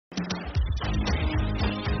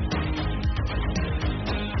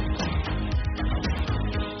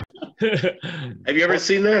Have you ever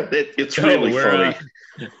seen that? It's No, really funny.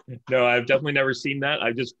 no, I've definitely never seen that.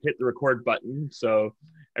 I just hit the record button so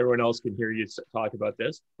everyone else can hear you talk about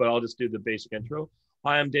this, but I'll just do the basic intro.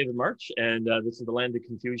 Hi, I'm David March, and this is the Land of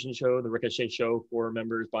Confusion show, the Ricochet show for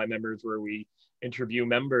members by members, where we interview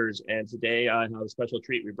members. And today I have a special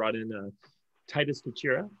treat. We brought in TITUS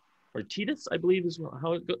TECHERA, or TITUS, I believe is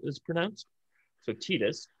how it is pronounced. So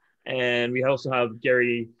TITUS. And we also have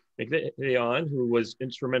Gary McVeigh, who was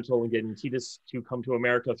instrumental in getting TITUS to come to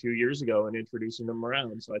America a few years ago and introducing them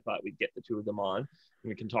around. So I thought we'd get the two of them on and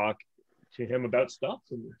we can talk to him about stuff.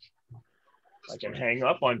 And I can hang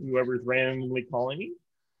up on whoever's randomly calling me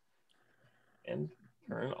and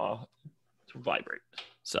turn off to vibrate.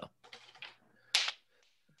 So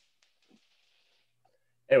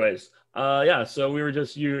anyways, yeah, so we were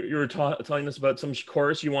just, you were telling us about some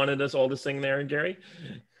chorus you wanted us all to sing there, Gary?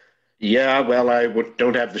 Yeah, well,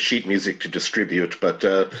 don't have the sheet music to distribute, but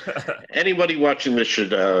anybody watching this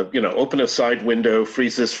should, open a side window,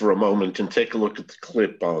 freeze this for a moment, and take a look at the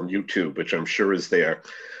clip on YouTube, which I'm sure is there.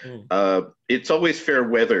 It's Always Fair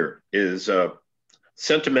Weather is a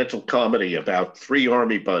sentimental comedy about three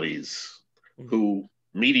army buddies who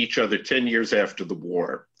meet each other 10 years after the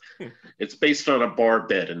war. It's based on a bar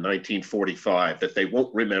bet in 1945 that they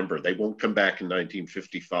won't remember. They won't come back in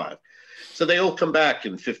 1955. So they all come back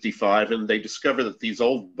in 55 and they discover that these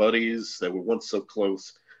old buddies that were once so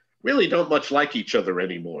close really don't much like each other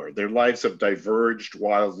anymore. Their lives have diverged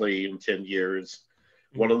wildly in 10 years.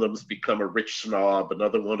 One of them has become a rich snob.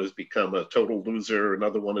 Another one has become a total loser.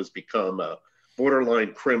 Another one has become a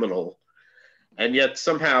borderline criminal. And yet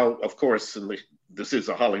somehow, of course, this is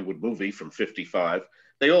a Hollywood movie from 55,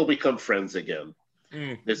 they all become friends again.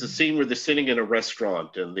 There's a scene where they're sitting in a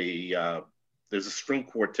restaurant and there's a string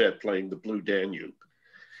quartet playing the Blue Danube.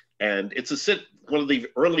 And it's one of the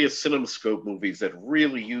earliest CinemaScope movies that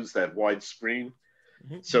really use that wide screen.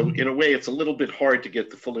 So in a way, it's a little bit hard to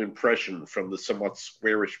get the full impression from the somewhat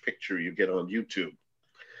squarish picture you get on YouTube.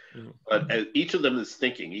 But each of them is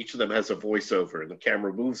thinking, each of them has a voiceover, and the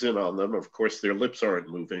camera moves in on them. Of course, their lips aren't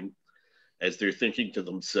moving as they're thinking to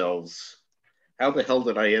themselves, how the hell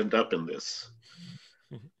did I end up in this?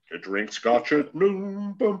 To drink scotch at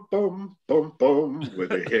noon, bum, bum, bum, bum,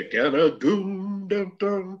 with a hick and a goon, dun,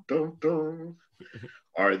 dun, dun, dun.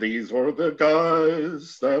 Are these the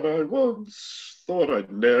guys that I once thought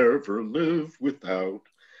I'd never live without?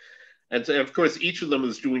 And so, of course, each of them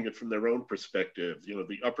is doing it from their own perspective. You know,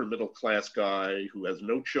 the upper middle class guy who has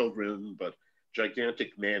no children but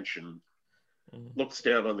gigantic mansion looks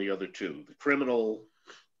down on the other two. The criminal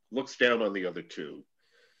looks down on the other two.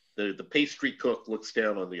 The pastry cook looks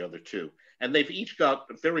down on the other two. And they've each got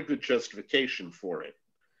a very good justification for it.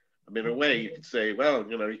 I mean, in a way, you could say, well,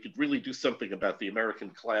 you could really do something about the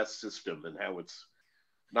American class system and how it's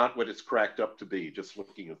not what it's cracked up to be, just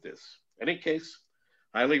looking at this. In any case,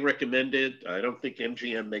 highly recommended. I don't think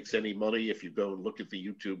MGM makes any money if you go and look at the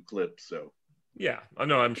YouTube clip. So, yeah, I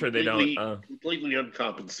know, I'm sure they don't. Completely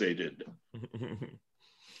uncompensated.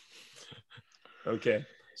 Okay,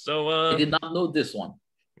 so I did not know this one.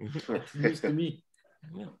 It's news to me.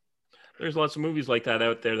 Yeah. There's lots of movies like that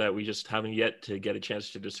out there that we just haven't yet to get a chance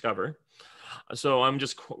to discover. So I'm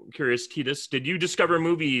just curious, TITUS, did you discover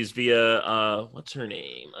movies via, what's her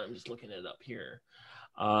name? I'm just looking it up here.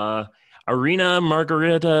 Irina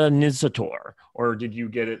Margarita Nizator, or did you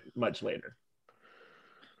get it much later?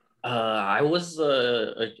 I was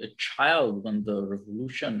a child when the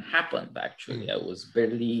revolution happened, actually. I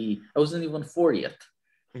wasn't even 4 yet.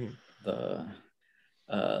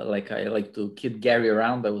 I like to kid Gary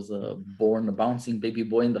around. I was born a bouncing baby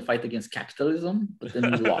boy in the fight against capitalism, but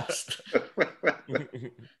then we lost.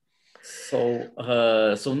 So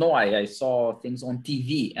no, I saw things on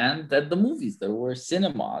TV and at the movies. There were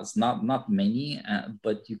cinemas, not many,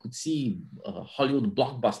 but you could see Hollywood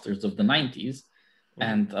blockbusters of the 90s.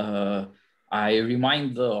 And I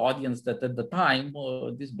remind the audience that at the time,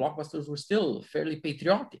 these blockbusters were still fairly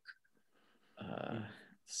patriotic.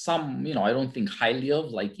 Some, I don't think highly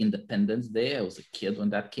of, like Independence Day. I was a kid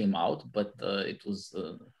when that came out, but it was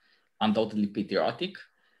undoubtedly patriotic.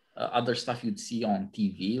 Other stuff you'd see on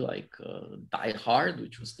TV, like Die Hard,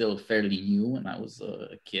 which was still fairly new when I was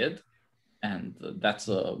a kid. And that's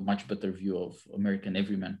a much better view of American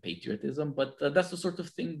everyman patriotism. But that's the sort of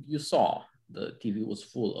thing you saw. The TV was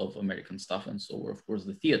full of American stuff, and so were, of course,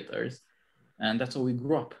 the theaters. And that's how we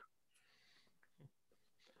grew up.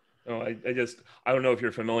 Oh, I don't know if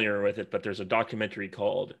you're familiar with it, but there's a documentary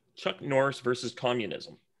called Chuck Norris versus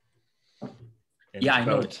Communism. And yeah, I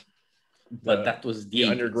know it. But that was the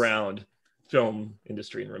underground film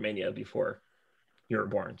industry in Romania before you were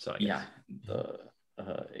born. So yeah,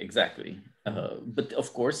 Exactly. But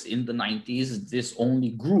of course, in the 90s, this only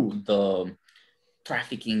grew, the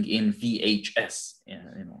trafficking in VHS.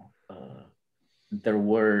 There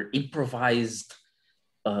were improvised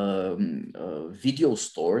video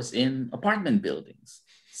stores in apartment buildings.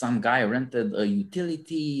 Some guy rented a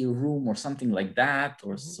utility room or something like that,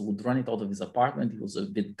 or would run it out of his apartment. He was a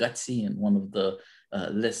bit gutsy in one of the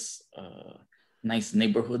less nice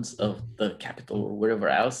neighborhoods of the capital or wherever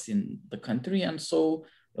else in the country. And so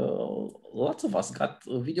lots of us got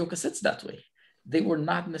video cassettes that way. They were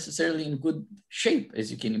not necessarily in good shape, as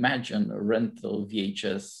you can imagine, a rental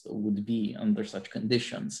VHS would be under such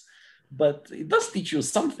conditions. But it does teach you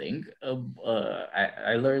something.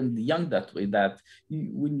 I learned young that way, that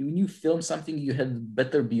when you film something, you had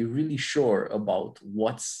better be really sure about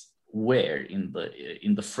what's where in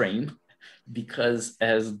the frame, because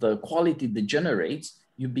as the quality degenerates,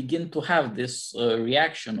 you begin to have this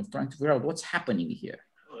reaction of trying to figure out what's happening here.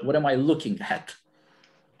 What am I looking at?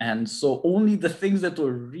 And so only the things that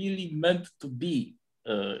were really meant to be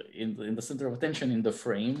in the center of attention in the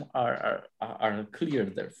frame are clear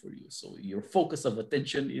there for you. So your focus of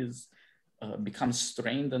attention is becomes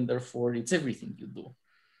strained, and therefore it's everything you do.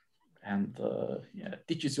 And it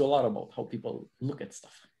teaches you a lot about how people look at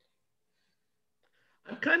stuff.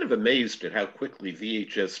 I'm kind of amazed at how quickly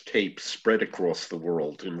VHS tapes spread across the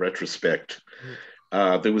world in retrospect.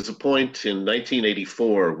 There was a point in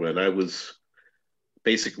 1984 when I was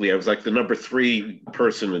like the number 3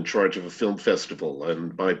 person in charge of a film festival,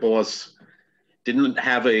 and my boss didn't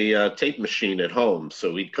have a tape machine at home,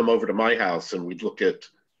 so he'd come over to my house and we'd look at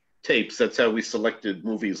tapes. That's how we selected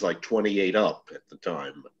movies like 28 Up at the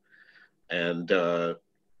time. And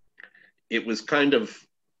it was kind of,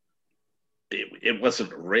 it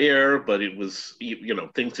wasn't rare, but it was,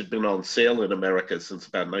 things had been on sale in America since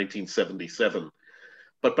about 1977.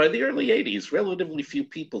 But by the early 80s, relatively few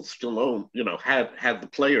people still had the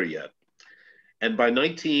player yet. And by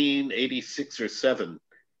 1986 or 7,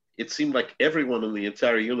 it seemed like everyone in the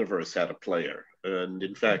entire universe had a player. And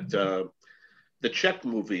in fact, the Czech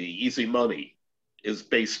movie, Easy Money, is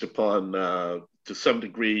based upon, to some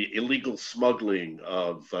degree, illegal smuggling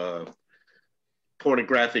of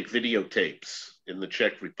pornographic videotapes in the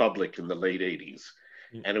Czech Republic in the late 80s.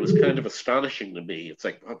 And it was kind of astonishing to me. It's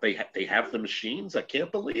like, oh, they have the machines? I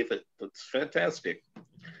can't believe it. That's fantastic.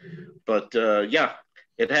 But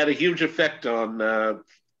it had a huge effect on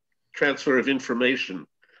transfer of information.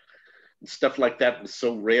 And stuff like that was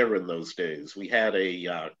so rare in those days. We had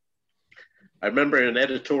I remember an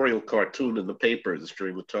editorial cartoon in the papers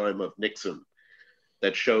during the time of Nixon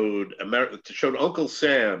that showed Uncle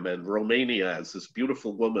Sam and Romania as this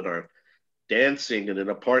beautiful woman are dancing in an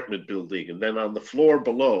apartment building, and then on the floor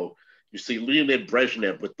below, you see Leonid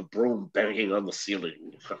Brezhnev with the broom banging on the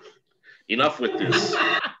ceiling. Enough with this.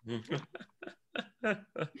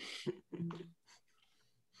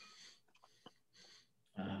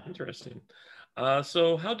 Interesting.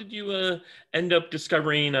 So how did you end up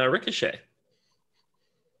discovering Ricochet?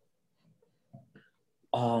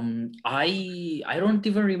 I don't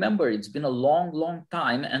even remember. It's been a long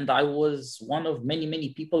time, and I was one of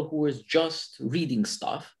many people who was just reading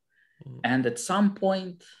stuff. And at some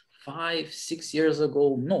point, 5-6 years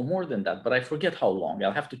ago, no more than that, but I forget how long,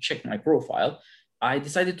 I'll have to check my profile, I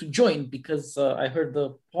decided to join because I heard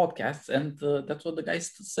the podcasts, and that's what the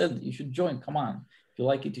guys said. You should join. Come on, if you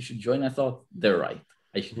like it, you should join. I thought they're right.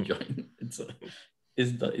 I should join.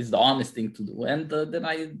 Is the honest thing to do. And then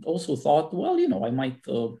I also thought, well, I might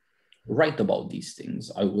write about these things.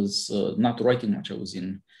 I was not writing much. I was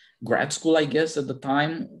in grad school, I guess, at the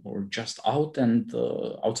time, or just out, and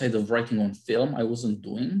outside of writing on film, I wasn't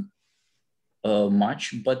doing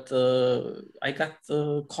much, but I got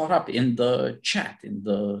caught up in the chat, in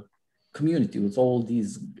the community with all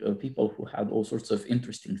these people who had all sorts of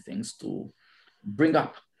interesting things to bring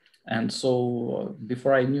up. And so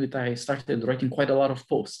before I knew it, I started writing quite a lot of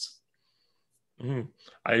posts.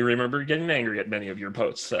 I remember getting angry at many of your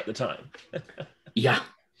posts at the time. Yeah,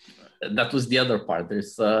 that was the other part.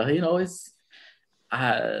 There's, it's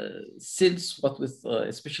since what with,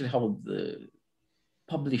 especially how the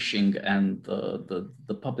publishing and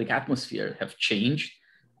the public atmosphere have changed,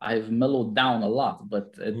 I've mellowed down a lot.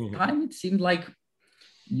 But at the time, it seemed like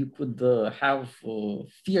you could have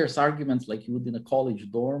fierce arguments like you would in a college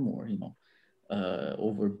dorm, or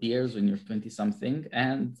over beers when you're 20-something,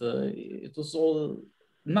 and it was all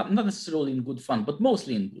not necessarily in good fun, but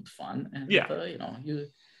mostly in good fun. And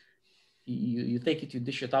you take it, you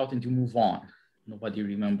dish it out, and you move on. Nobody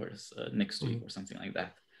remembers next week or something like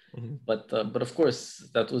that. But of course,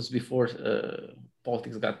 that was before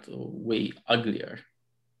politics got way uglier.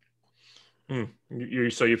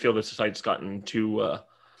 So you feel the site's gotten too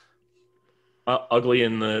ugly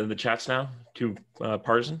in the chats now? Too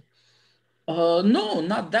partisan? No,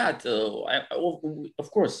 not that.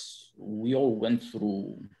 Of course, we all went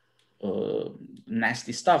through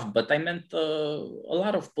nasty stuff, but I meant a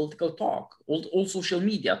lot of political talk. All social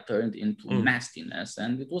media turned into nastiness,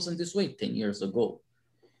 and it wasn't this way 10 years ago.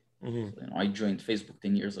 So, I joined Facebook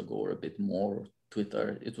 10 years ago or a bit more,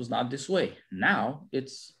 Twitter. It was not this way. Now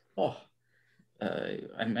it's,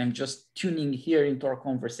 I'm just tuning here into our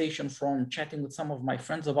conversation from chatting with some of my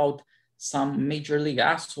friends about some major league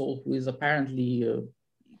asshole who is apparently a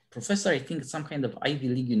professor, I think some kind of Ivy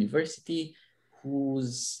League university,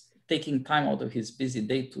 who's taking time out of his busy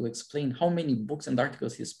day to explain how many books and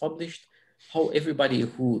articles he's published, how everybody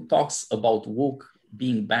who talks about woke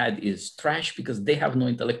being bad is trash because they have no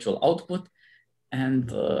intellectual output, and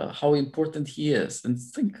how important he is. And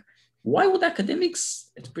think, why would academics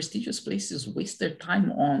at prestigious places waste their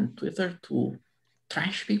time on Twitter to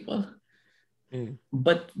trash people?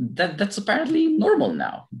 But that's apparently normal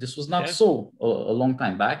now. This was not so a long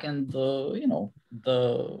time back, and the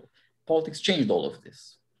politics changed all of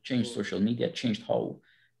this. Changed social media, changed how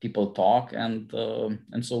people talk, and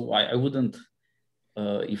so I wouldn't.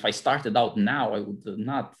 If I started out now, I would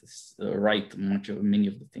not write many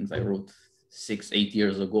of the things I wrote 6-8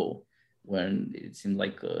 years ago, when it seemed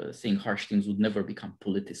like saying harsh things would never become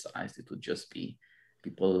politicized. It would just be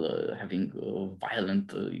people having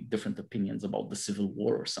violent, different opinions about the Civil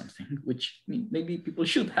War or something, which maybe people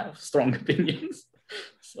should have strong opinions.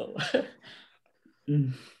 So.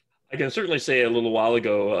 I can certainly say a little while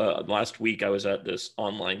ago, last week, I was at this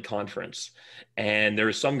online conference, and there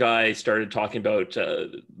was some guy started talking about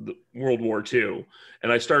World War II,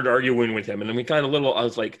 and I started arguing with him, and then I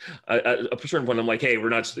was like, at a certain point, I'm like, hey,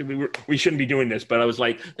 we shouldn't be doing this, but I was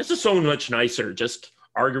like, this is so much nicer, just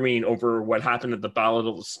arguing over what happened at the Battle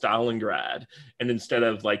of Stalingrad, and instead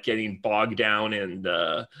of like getting bogged down in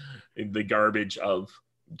the garbage of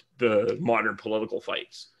the modern political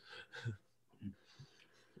fights.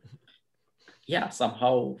 Yeah,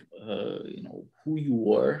 somehow, who you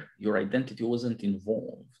were, your identity wasn't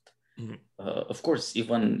involved. Of course,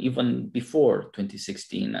 even before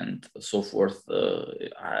 2016 and so forth,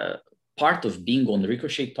 part of being on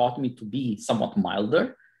Ricochet taught me to be somewhat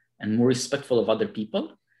milder and more respectful of other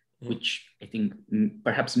people, which I think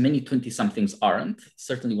perhaps many 20-somethings aren't.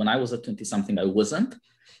 Certainly when I was a 20-something, I wasn't.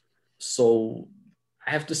 So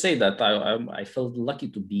I have to say that I felt lucky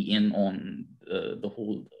to be in on the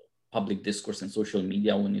whole public discourse and social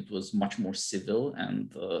media when it was much more civil,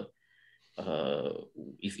 and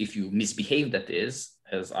if you misbehaved, that is,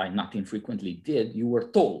 as I not infrequently did, you were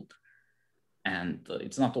told. And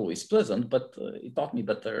it's not always pleasant, but it taught me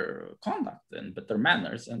better conduct and better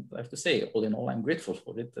manners. And I have to say, all in all, I'm grateful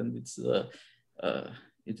for it. And it's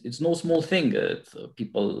no small thing that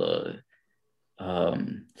people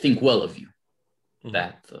think well of you,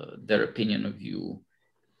 that their opinion of you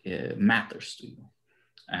matters to you.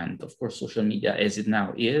 And of course, social media as it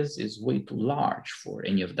now is way too large for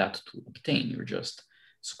any of that to obtain. You're just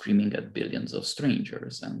screaming at billions of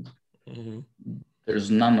strangers, and there's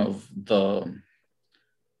none of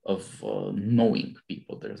knowing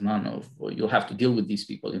people. There's none of, you'll have to deal with these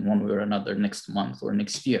people in one way or another next month or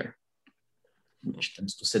next year, which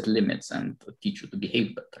tends to set limits and teach you to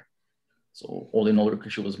behave better. So all in all,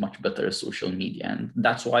 Ricochet was much better at social media. And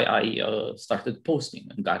that's why I started posting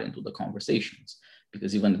and got into the conversations.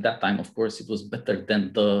 Because even at that time, of course, it was better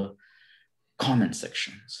than the comment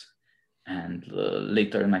sections. And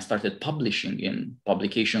later, I started publishing in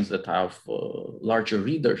publications that have larger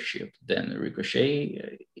readership than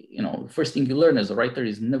Ricochet. First thing you learn as a writer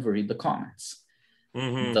is never read the comments.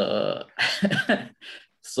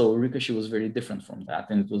 So Ricochet was very different from that.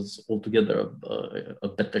 And it was altogether a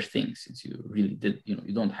better thing, since you really did,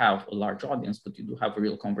 you don't have a large audience, but you do have a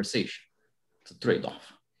real conversation. It's a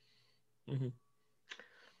trade-off.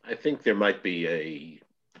 I think there might be a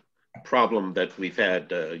problem that we've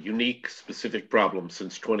had, a unique, specific problem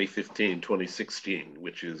since 2015, 2016,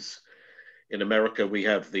 which is in America, we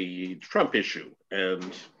have the Trump issue.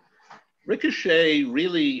 And Ricochet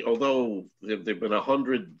really, although there've been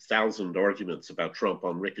 100,000 arguments about Trump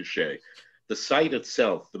on Ricochet, the site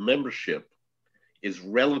itself, the membership, is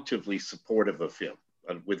relatively supportive of him.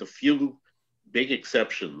 And with a few big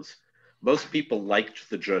exceptions, most people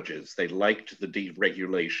liked the judges. They liked the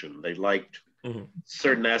deregulation. They liked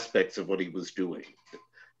certain aspects of what he was doing.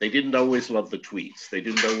 They didn't always love the tweets. They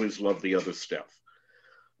didn't always love the other stuff.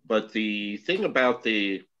 But the thing about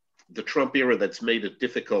the Trump era that's made it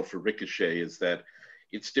difficult for Ricochet is that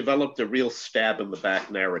it's developed a real stab in the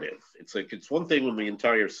back narrative. It's one thing when the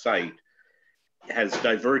entire site has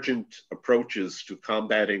divergent approaches to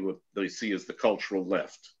combating what they see as the cultural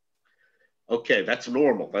left. Okay, that's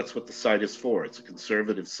normal. That's what the site is for. It's a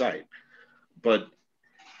conservative site. But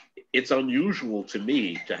it's unusual to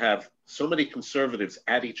me to have so many conservatives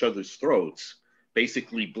at each other's throats,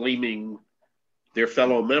 basically blaming their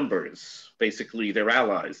fellow members, basically their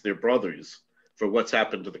allies, their brothers, for what's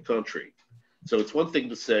happened to the country. So it's one thing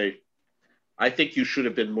to say, I think you should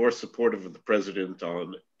have been more supportive of the president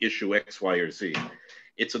on issue X, Y, or Z.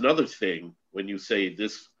 It's another thing when you say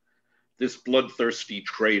this bloodthirsty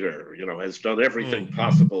traitor, has done everything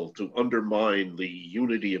possible to undermine the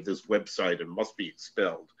unity of this website and must be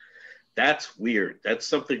expelled. That's weird. That's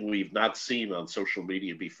something we've not seen on social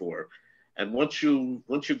media before. And once you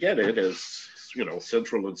get it, as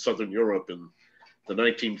Central and Southern Europe in the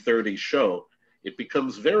 1930s show, it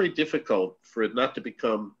becomes very difficult for it not to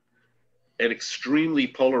become an extremely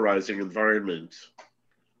polarizing environment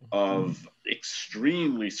of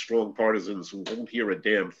extremely strong partisans who won't hear a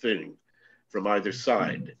damn thing from either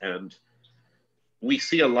side. And we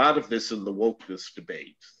see a lot of this in the wokeness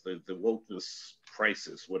debate, the wokeness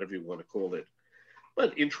crisis, whatever you want to call it.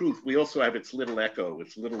 But in truth, we also have its little echo,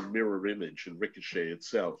 its little mirror image in Ricochet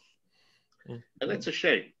itself. And that's a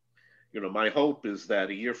shame. My hope is that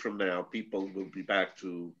a year from now, people will be back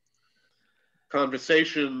to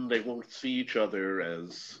conversation. They won't see each other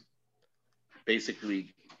as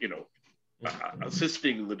basically,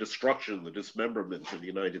 assisting in the destruction, the dismemberment of the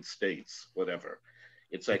United States, whatever.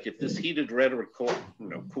 It's like if this heated rhetoric,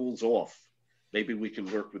 cools off, maybe we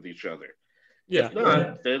can work with each other. Yeah. If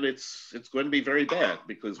not, then it's going to be very bad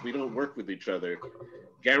because we don't work with each other.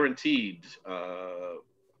 Guaranteed,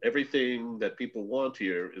 everything that people want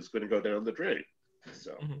here is going to go down the drain.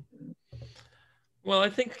 So. Well, I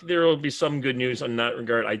think there will be some good news on that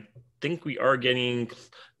regard. I think we are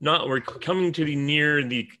we're coming to near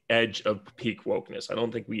the edge of peak wokeness. I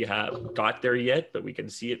don't think we have got there yet, but we can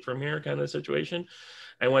see it from here kind of situation.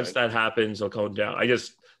 And once that happens, it'll come down. I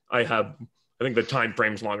think the time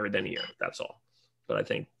frame's longer than a year. That's all. But I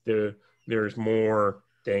think there's more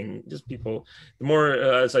people, the more,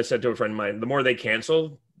 as I said to a friend of mine, the more they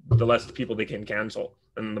cancel, the less people they can cancel,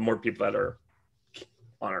 and the more people that are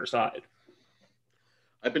on our side.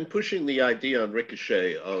 I've been pushing the idea on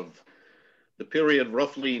Ricochet of the period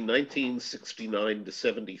roughly 1969 to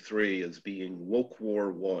 73 as being woke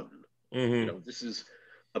war one. This is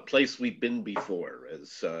a place we've been before,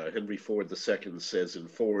 as Henry Ford II says in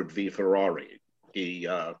Ford v. Ferrari.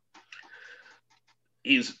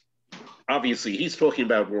 He's talking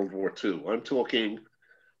about World War II. I'm talking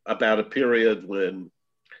about a period when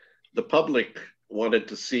the public wanted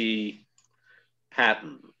to see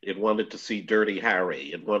Patton. It wanted to see Dirty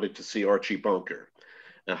Harry. It wanted to see Archie Bunker.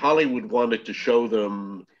 And Hollywood wanted to show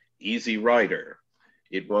them Easy Rider.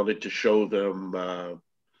 It wanted to show them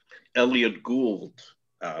Elliot Gould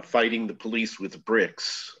fighting the police with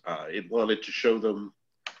bricks. It wanted to show them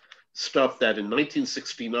stuff that in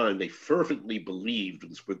 1969 they fervently believed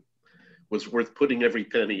was worth putting every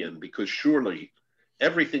penny in, because surely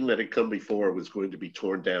everything that had come before was going to be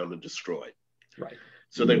torn down and destroyed. Right.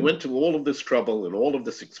 So they went to all of this trouble and all of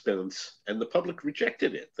this expense, and the public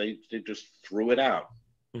rejected it. They just threw it out.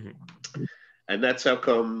 And that's how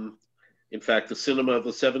come, in fact, the cinema of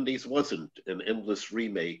the 70s wasn't an endless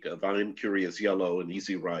remake of I'm Curious Yellow and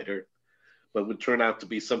Easy Rider, but would turn out to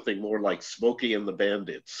be something more like Smokey and the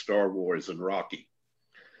Bandit, Star Wars, and Rocky.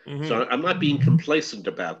 So I'm not being complacent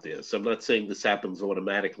about this. I'm not saying this happens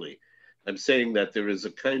automatically. I'm saying that there is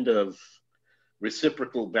a kind of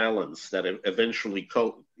reciprocal balance that eventually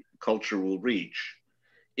culture will reach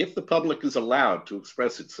if the public is allowed to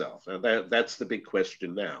express itself. And that's the big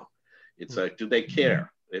question now. It's like, do they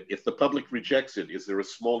care? If the public rejects it, is there a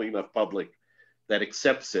small enough public that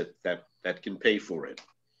accepts it, that can pay for it?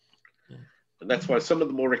 And that's why some of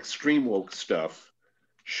the more extreme woke stuff,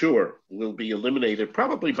 sure, will be eliminated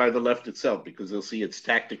probably by the left itself, because they'll see it's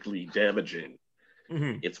tactically damaging.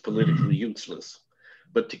 It's politically useless.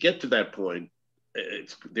 But to get to that point,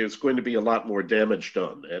 there's going to be a lot more damage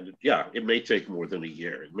done. And yeah, it may take more than a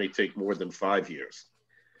year. It may take more than 5 years.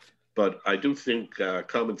 But I do think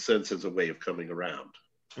common sense has a way of coming around.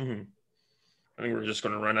 I think we're just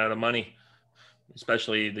going to run out of money,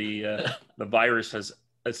 especially the virus has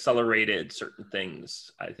accelerated certain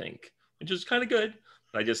things, I think, which is kind of good.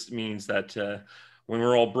 That just means that when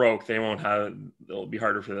we're all broke, it'll be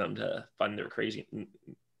harder for them to fund their crazy,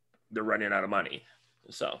 they're running out of money.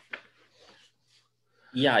 So.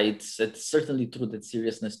 Yeah, it's certainly true that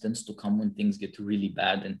seriousness tends to come when things get really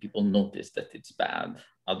bad and people notice that it's bad.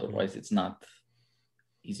 Otherwise, it's not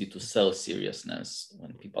easy to sell seriousness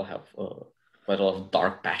when people have quite a lot of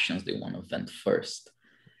dark passions they want to vent first.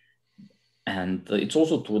 And it's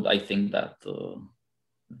also true, I think, that the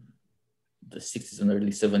 60s and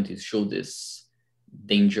early 70s showed this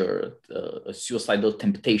danger, a suicidal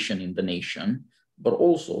temptation in the nation, but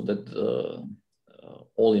also that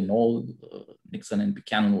all in all, Nixon and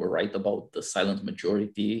Buchanan were right about the silent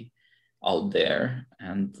majority out there.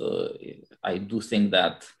 And I do think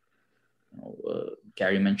that,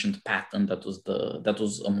 Gary mentioned Patton. That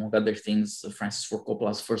was among other things Francis Ford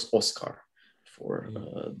Coppola's first Oscar for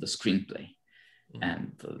the screenplay.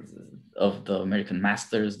 And of the American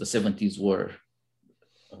masters, the 70s were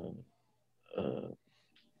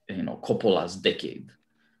Coppola's decade.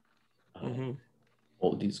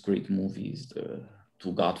 All these great movies, the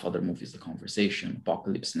two Godfather movies, The Conversation,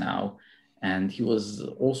 Apocalypse Now. And he was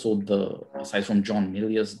also aside from John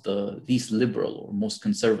Milius, the least liberal or most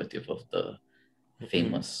conservative of the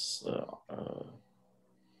famous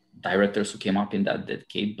directors who came up in that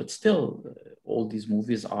decade. But still, all these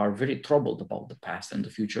movies are very troubled about the past and the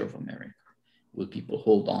future of America. Will people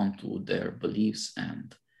hold on to their beliefs,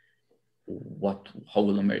 and how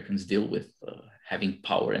will Americans deal with having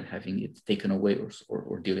power and having it taken away,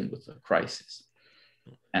 or dealing with a crisis?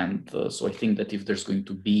 And so I think that if there's going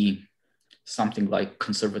to be something like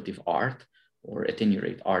conservative art, or at any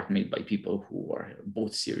rate art made by people who are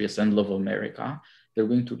both serious and love America, they're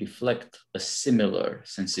going to reflect a similar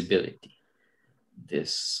sensibility.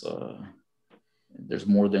 There's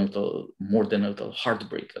more than a little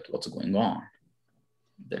heartbreak at what's going on.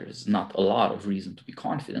 There's not a lot of reason to be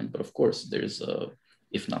confident, but of course there's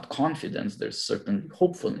if not confidence, there's certainly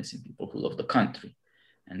hopefulness in people who love the country.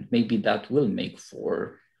 And maybe that will make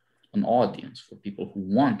for an audience, for people who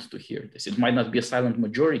want to hear this. It might not be a silent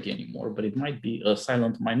majority anymore, but it might be a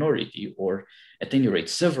silent minority, or at any rate,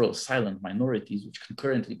 several silent minorities, which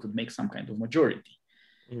concurrently could make some kind of majority.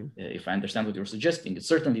 If I understand what you're suggesting, it's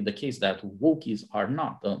certainly the case that wokies are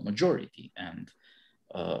not a majority, and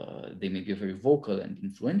they may be a very vocal and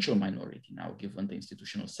influential minority now, given the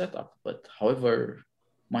institutional setup. But however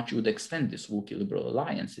much you would extend this woke liberal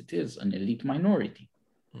alliance, it is an elite minority.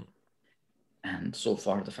 And so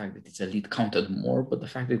far, the fact that it's elite counted more, but the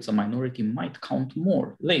fact that it's a minority might count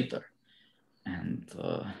more later. And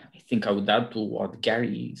I think I would add to what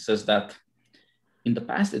Gary says, that in the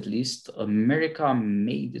past, at least, America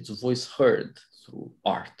made its voice heard through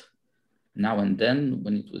art. Now and then,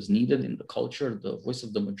 when it was needed in the culture, the voice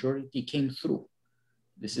of the majority came through.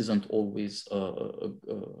 This isn't always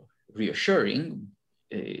reassuring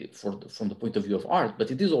from the point of view of art,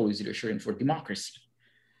 but it is always reassuring for democracy.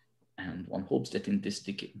 And one hopes that in this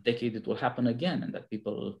decade it will happen again, and that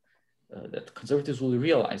that conservatives will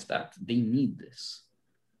realize that they need this,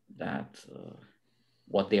 that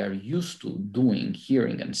what they are used to doing,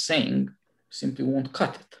 hearing, and saying simply won't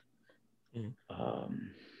cut it.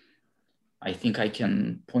 I think I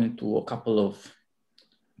can point to a couple of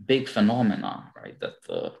big phenomena, right? That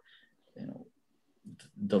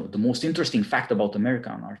the most interesting fact about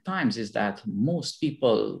America in our times is that most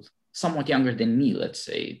people somewhat younger than me, let's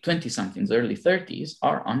say 20-somethings, early 30s,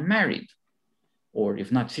 are unmarried, or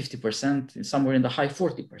if not 50%, somewhere in the high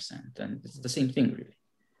 40%. And it's the same thing, really.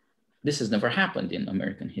 This has never happened in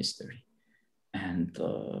American history. And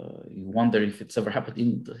you wonder if it's ever happened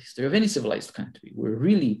in the history of any civilized country. We're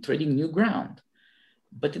really treading new ground,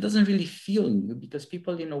 but it doesn't really feel new, because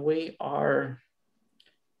people in a way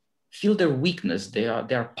feel their weakness. They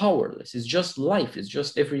are powerless. It's just life. It's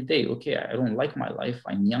just every day. Okay, I don't like my life.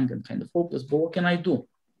 I'm young and kind of hopeless, but what can I do?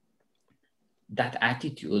 That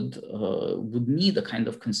attitude would need a kind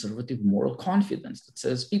of conservative moral confidence that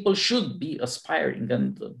says people should be aspiring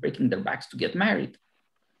and breaking their backs to get married.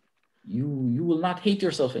 You will not hate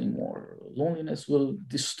yourself anymore. Loneliness will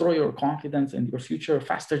destroy your confidence and your future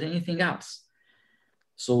faster than anything else.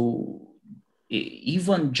 So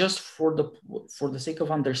even just for the sake of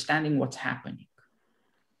understanding what's happening,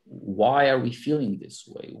 why are we feeling this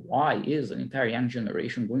way? Why is an entire young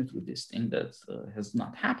generation going through this thing that has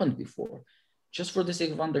not happened before? Just for the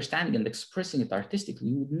sake of understanding and expressing it artistically,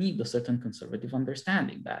 you would need a certain conservative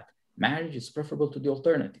understanding that marriage is preferable to the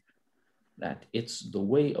alternative, that it's the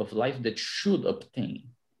way of life that should obtain.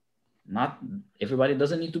 Not everybody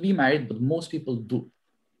doesn't need to be married, but most people do.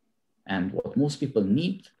 And what most people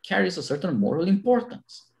need carries a certain moral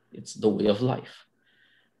importance. It's the way of life.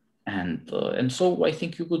 And so I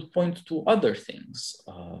think you could point to other things.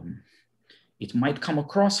 It might come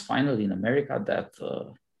across finally in America that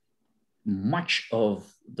much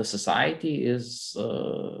of the society is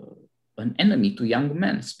an enemy to young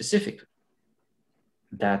men specifically.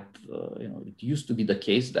 That it used to be the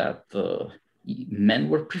case that men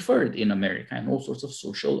were preferred in America in all sorts of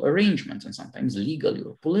social arrangements, and sometimes legally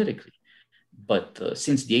or politically. But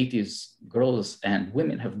since the 80s, girls and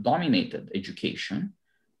women have dominated education.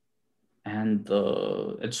 And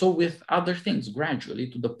so with other things, gradually,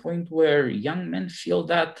 to the point where young men feel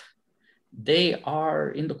that they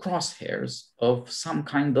are in the crosshairs of some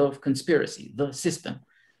kind of conspiracy, the system.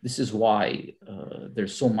 This is why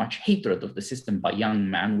there's so much hatred of the system by young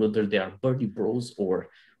men, whether they are Bernie bros or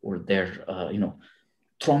they're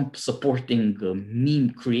Trump supporting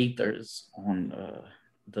meme creators on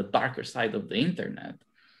the darker side of the internet.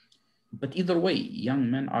 But either way, young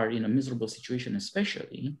men are in a miserable situation,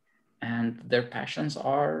 especially, and their passions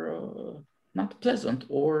are not pleasant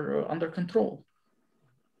or under control.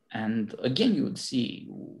 And again, you would see,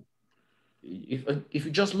 if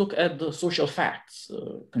you just look at the social facts,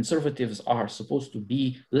 conservatives are supposed to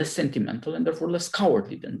be less sentimental and therefore less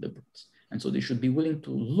cowardly than liberals. And so they should be willing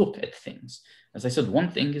to look at things. As I said, one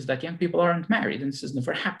thing is that young people aren't married, and this has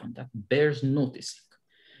never happened. That bears noticing.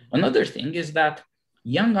 Another thing is that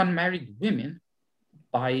young unmarried women,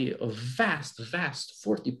 by a vast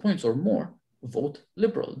 40 points or more, vote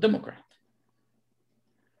liberal, Democrat.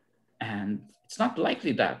 And it's not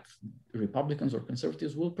likely that Republicans or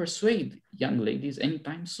conservatives will persuade young ladies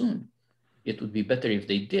anytime soon. It would be better if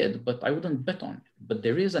they did, but I wouldn't bet on it. But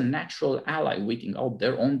there is a natural ally waiting out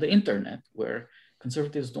there on the internet where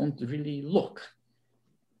conservatives don't really look.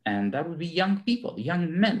 And that would be young people,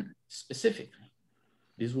 young men specifically.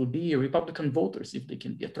 These will be Republican voters if they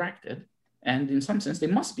can be attracted. And in some sense, they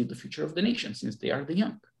must be the future of the nation since they are the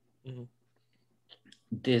young. Mm-hmm.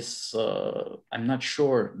 This, I'm not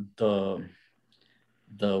sure the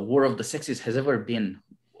war of the sexes has ever been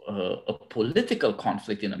a political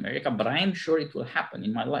conflict in America, but I am sure it will happen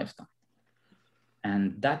in my lifetime.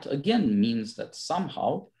 And that again means that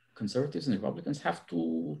somehow conservatives and Republicans have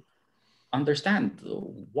to understand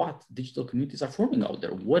what digital communities are forming out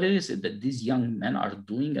there. What is it that these young men are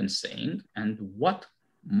doing and saying, and what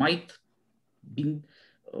might be,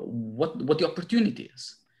 what the opportunity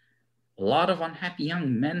is. A lot of unhappy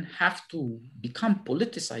young men have to become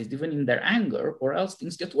politicized even in their anger, or else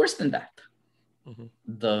things get worse than that.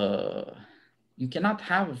 Mm-hmm. You cannot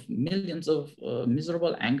have millions of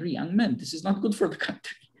miserable, angry young men. This is not good for the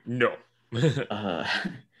country. No.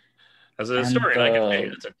 As a historian, I can say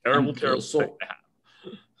it's a terrible thing to have.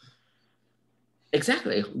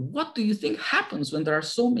 Exactly. What do you think happens when there are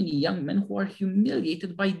so many young men who are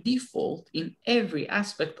humiliated by default in every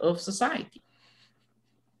aspect of society?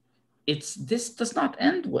 This does not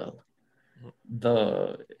end well.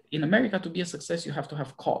 In America, to be a success, you have to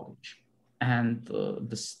have college. And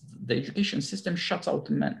the education system shuts out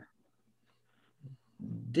men.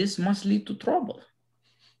 This must lead to trouble.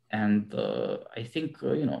 And I think,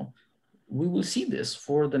 we will see this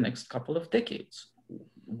for the next couple of decades.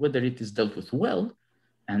 Whether it is dealt with well,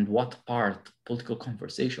 and what part political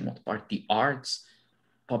conversation, what part the arts,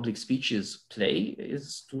 public speeches play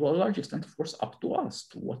is to a large extent, of course, up to us,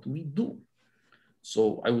 to what we do.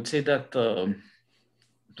 So I would say that to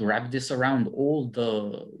wrap this around all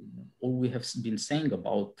we have been saying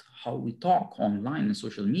about how we talk online and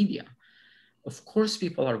social media, of course,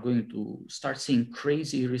 people are going to start saying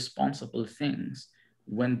crazy, irresponsible things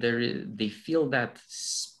when they feel that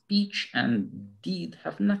speech and deed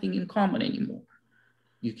have nothing in common anymore.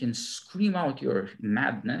 You can scream out your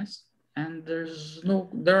madness and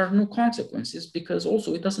there are no consequences, because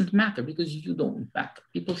also it doesn't matter because you don't matter.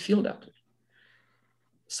 People feel that way.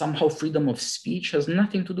 Somehow freedom of speech has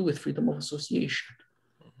nothing to do with freedom of association.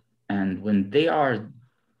 And when they are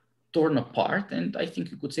torn apart, and I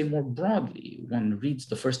think you could say more broadly, one reads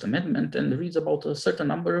the First Amendment and reads about a certain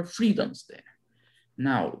number of freedoms there.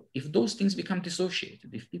 Now, if those things become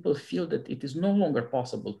dissociated, if people feel that it is no longer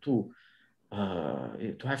possible to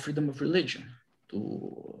have freedom of religion,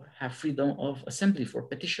 to have freedom of assembly for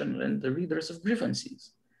petition and the readers of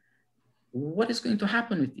grievances, what is going to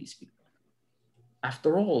happen with these people?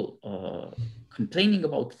 After all, complaining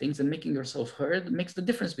about things and making yourself heard makes the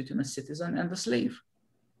difference between a citizen and a slave.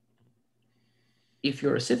 If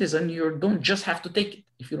you're a citizen, you don't just have to take it.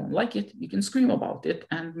 If you don't like it, you can scream about it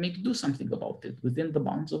and maybe do something about it within the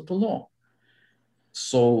bounds of the law.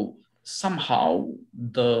 So somehow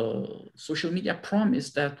the social media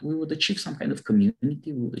promised that we would achieve some kind of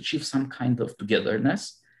community, we would achieve some kind of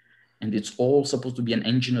togetherness, and it's all supposed to be an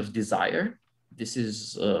engine of desire. This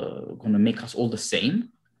is going to make us all the same,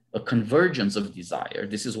 a convergence of desire.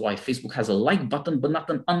 This is why Facebook has a like button, but not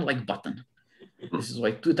an unlike button. This is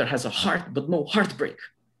why Twitter has a heart, but no heartbreak.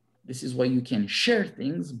 This is why you can share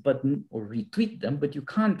things or retweet them, but you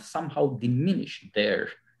can't somehow diminish their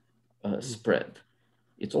spread.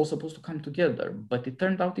 It's all supposed to come together, but it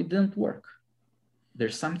turned out it didn't work.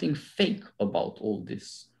 There's something fake about all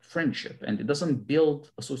this friendship, and it doesn't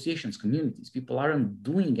build associations, communities. People aren't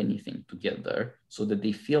doing anything together so that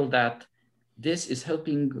they feel that this is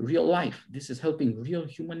helping real life. This is helping real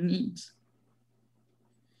human needs.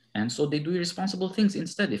 And so they do irresponsible things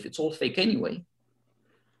instead if it's all fake anyway.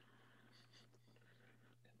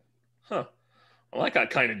 Huh. Well, that got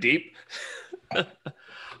kind of deep.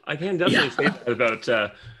 I can definitely say that about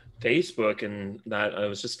Facebook, and that I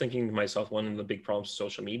was just thinking to myself, one of the big problems of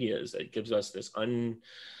social media is that it gives us this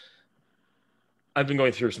I've been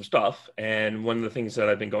going through some stuff, and one of the things that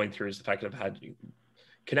I've been going through is the fact that I've had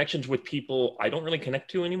connections with people I don't really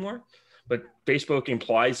connect to anymore. But Facebook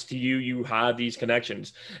implies to you, you have these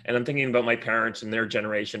connections. And I'm thinking about my parents and their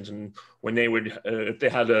generations, and when they would, if they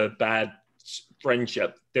had a bad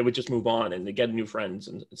friendship, they would just move on and they get new friends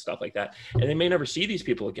and stuff like that. And they may never see these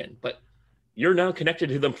people again, but you're now connected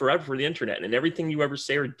to them forever for the internet, and everything you ever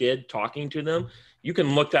say or did talking to them, you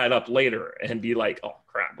can look that up later and be like, oh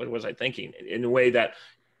crap, what was I thinking? In a way that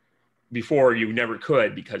before you never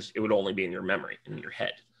could, because it would only be in your memory, in your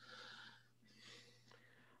head.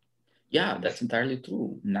 Yeah, that's entirely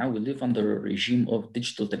true. Now we live under a regime of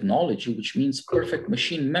digital technology, which means perfect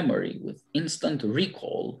machine memory with instant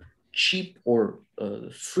recall, cheap or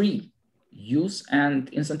free use, and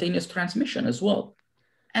instantaneous transmission as well.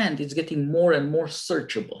 And it's getting more and more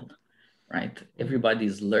searchable, right?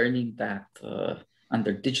 Everybody's learning that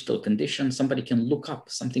under digital conditions, somebody can look up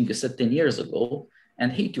something you said 10 years ago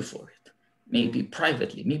and hate you for it. Maybe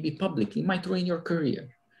privately, maybe publicly, might ruin your career.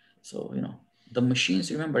 So, you know, the machines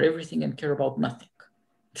remember everything and care about nothing.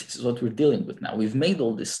 This is what we're dealing with now. We've made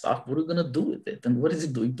all this stuff. What are we going to do with it? And what is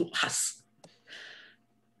it doing to us?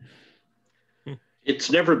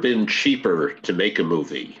 It's never been cheaper to make a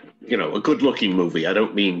movie, you know, a good-looking movie. I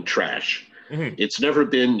don't mean trash. Mm-hmm. It's never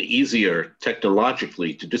been easier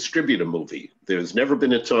technologically to distribute a movie. There's never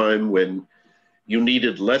been a time when you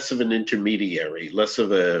needed less of an intermediary, less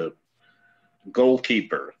of a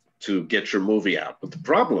goalkeeper to get your movie out. But the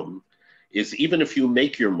problem is, even if you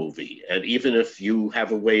make your movie, and even if you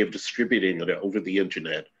have a way of distributing it over the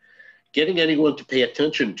internet, getting anyone to pay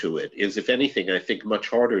attention to it is, if anything, I think much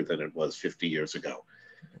harder than it was 50 years ago.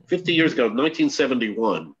 50 years ago,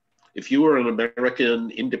 1971, if you were an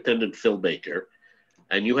American independent filmmaker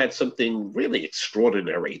and you had something really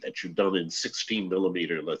extraordinary that you'd done in 16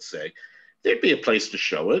 millimeter, let's say, there'd be a place to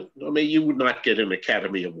show it. I mean, you would not get an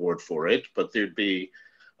Academy Award for it, but there'd be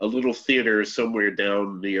a little theater somewhere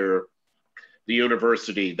down near the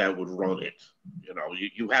university that would run it. You know,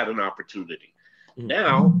 you had an opportunity. Mm-hmm.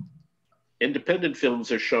 Now, independent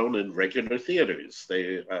films are shown in regular theaters.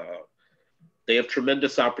 They have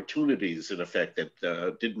tremendous opportunities, in effect,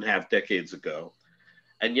 that didn't have decades ago.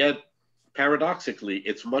 And yet, paradoxically,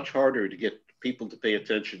 it's much harder to get people to pay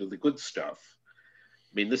attention to the good stuff.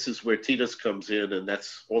 I mean, this is where TITUS comes in, and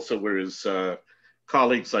that's also where his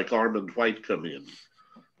colleagues like Armand White come in,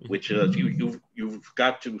 which you've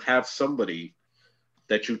got to have somebody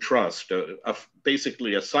that you trust,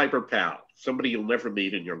 basically a cyber pal, somebody you'll never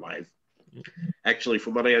meet in your life. Actually,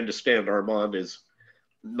 from what I understand, Armand is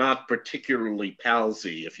not particularly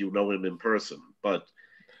palsy if you know him in person, but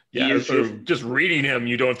just reading him,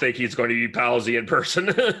 you don't think he's going to be palsy in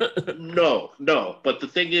person. No. But the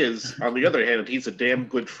thing is, on the other hand, he's a damn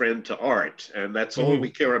good friend to art, and that's all we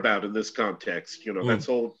care about in this context. You know, that's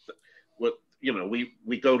all. What you know,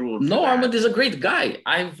 we go to him. No, Armand is a great guy.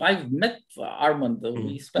 I've met Armand.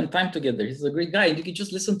 We spent time together. He's a great guy. You can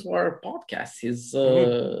just listen to our podcast. He's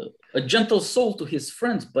a gentle soul to his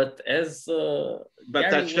friends, but as but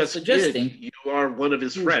Gary that's was just suggesting, it. You are one of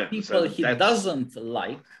his friends. People he doesn't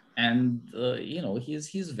like, and you know,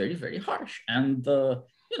 he's very, very harsh, and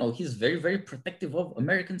you know, he's very, very protective of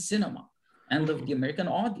American cinema and of the American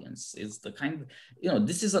audience. Is the kind, you know,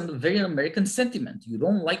 this is a very American sentiment. You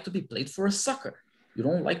don't like to be played for a sucker. You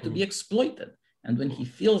don't like to be exploited. And when he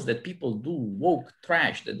feels that people do woke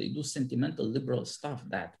trash, that they do sentimental liberal stuff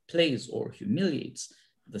that plays or humiliates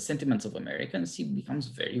the sentiments of Americans, he becomes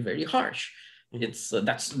very, very harsh. It's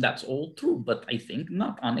that's all true, but I think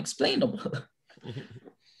not unexplainable.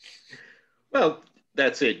 Well,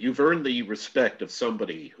 that's it. You've earned the respect of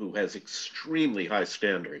somebody who has extremely high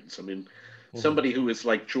standards. I mean, somebody who is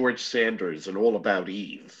like George Sanders and All About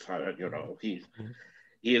Eve. You know, he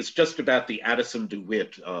is just about the Addison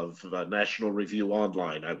DeWitt of National Review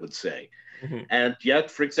Online, I would say. And yet,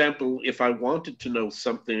 for example, if I wanted to know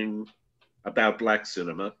something about Black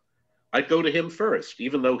cinema, I'd go to him first,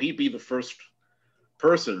 even though he'd be the first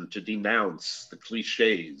person to denounce the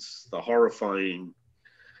cliches, the horrifying,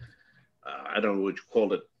 I don't know what you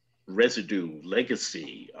call it, residue,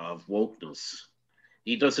 legacy of wokeness.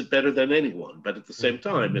 He does it better than anyone. But at the same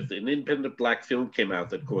time, if an independent Black film came out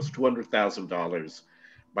that cost $200,000,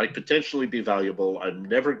 might potentially be valuable, I'm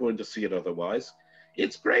never going to see it otherwise.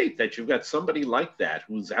 It's great that you've got somebody like that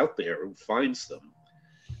who's out there who finds them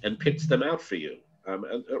and picks them out for you. And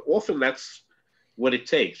often that's what it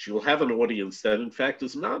takes. You'll have an audience that, in fact,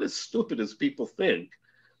 is not as stupid as people think,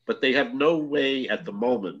 but they have no way at the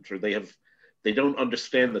moment, or they don't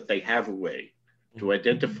understand that they have a way to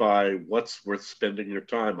identify what's worth spending your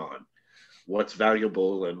time on, what's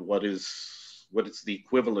valuable, and what is the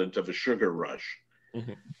equivalent of a sugar rush.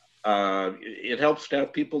 It helps to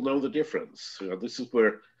have people know the difference. This is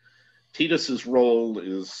where TITUS's role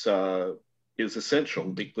is essential,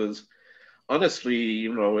 because honestly,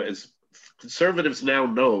 as conservatives now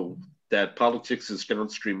know that politics is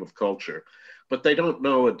downstream of culture, but they don't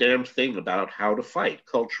know a damn thing about how to fight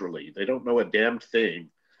culturally. They don't know a damn thing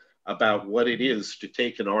about what it is to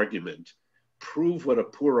take an argument, prove what a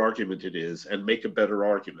poor argument it is, and make a better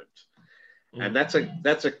argument. And that's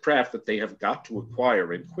a craft that they have got to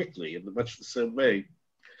acquire, and quickly, in much the same way.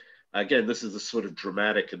 Again, this is a sort of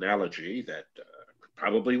dramatic analogy that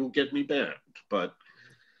probably will get me banned, but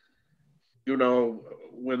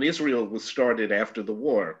when Israel was started after the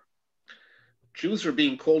war, Jews were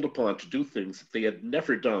being called upon to do things that they had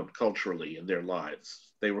never done culturally in their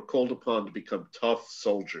lives. They were called upon to become tough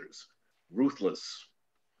soldiers, ruthless,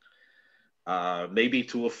 maybe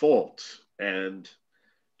to a fault. And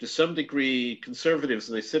to some degree, conservatives,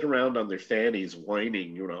 and they sit around on their fannies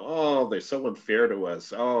whining, oh, they're so unfair to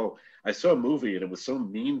us. Oh, I saw a movie and it was so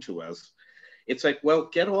mean to us. It's like, well,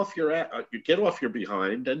 get off your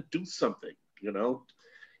behind and do something.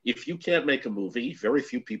 If you can't make a movie, very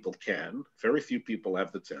few people can. Very few people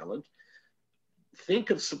have the talent. Think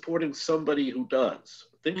of supporting somebody who does.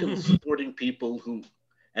 Think of supporting people who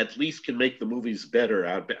at least can make the movies better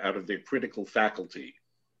out of their critical faculty,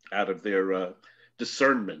 out of their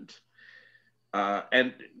discernment.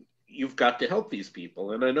 And you've got to help these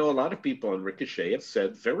people. And I know a lot of people on Ricochet have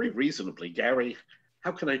said very reasonably, Gary,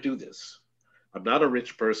 how can I do this? I'm not a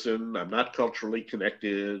rich person. I'm not culturally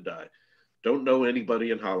connected. I don't know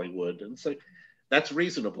anybody in Hollywood. And it's like, that's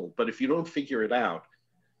reasonable. But if you don't figure it out,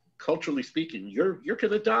 culturally speaking, you're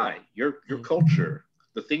going to die. Your culture,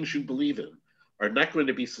 the things you believe in, are not going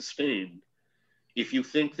to be sustained if you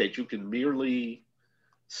think that you can merely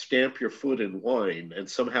stamp your foot in wine and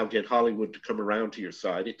somehow get Hollywood to come around to your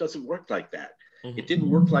side. It doesn't work like that. It didn't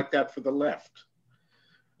work like that for the left.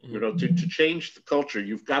 To change the culture,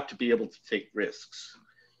 you've got to be able to take risks.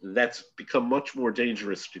 That's become much more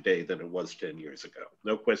dangerous today than it was 10 years ago.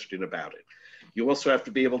 No question about it. You also have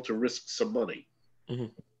to be able to risk some money.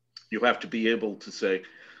 You have to be able to say,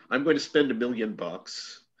 I'm going to spend $1 million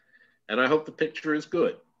and I hope the picture is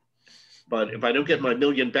good. But if I don't get my $1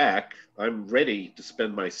 million back, I'm ready to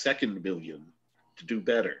spend my second $1 million to do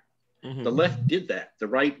better. The left did that. The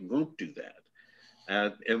right won't do that.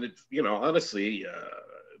 And it, honestly,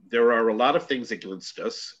 there are a lot of things against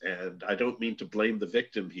us, and I don't mean to blame the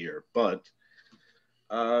victim here, but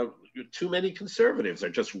too many conservatives are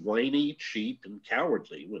just whiny, cheap, and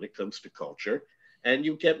cowardly when it comes to culture, and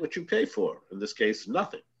you get what you pay for. In this case,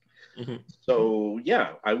 nothing. So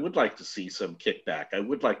yeah, I would like to see some kickback. I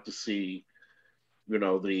would like to see,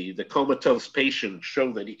 the comatose patient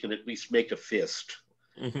show that he can at least make a fist.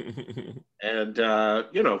 And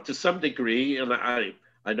to some degree, and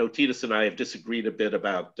I know Titus and I have disagreed a bit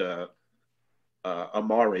about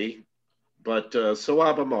Amari, but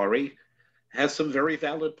Soab Amari has some very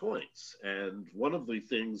valid points. And one of the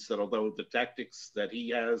things that, although the tactics that he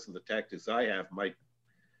has and the tactics I have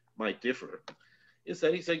might differ, is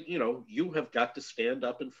that he's like, you have got to stand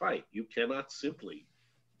up and fight. You cannot simply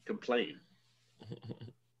complain.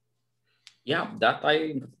 Yeah, that I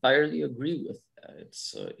entirely agree with.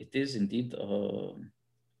 It is indeed a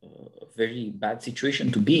very bad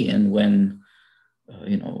situation to be in when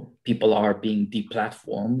people are being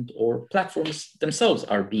deplatformed, or platforms themselves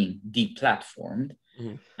are being deplatformed.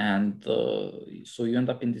 And so you end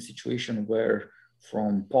up in the situation where,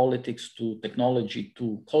 from politics to technology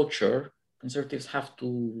to culture, conservatives have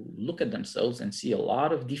to look at themselves and see a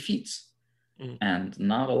lot of defeats and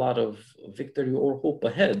not a lot of victory or hope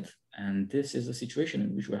ahead. And this is a situation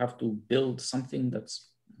in which we have to build something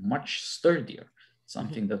that's much sturdier,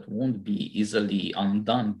 something that won't be easily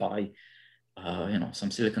undone by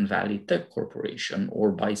some Silicon Valley tech corporation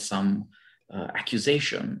or by some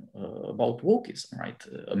accusation about wokeism, right?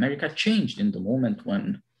 America changed in the moment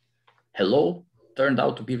when hello turned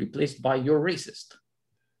out to be replaced by you're racist.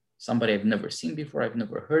 Somebody I've never seen before, I've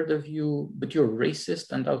never heard of you, but you're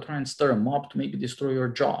racist, and I'll try and stir a mob to maybe destroy your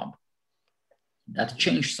job. That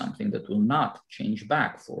changed something that will not change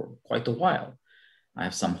back for quite a while. I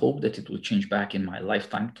have some hope that it will change back in my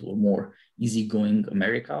lifetime to a more easygoing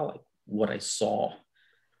America, like what I saw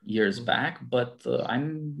years back, but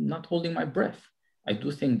I'm not holding my breath. I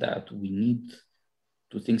do think that we need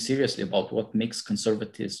to think seriously about what makes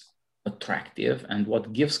conservatism attractive and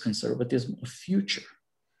what gives conservatism a future.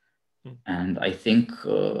 And I think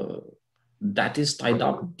that is tied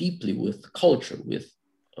up deeply with culture, with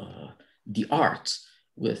the arts,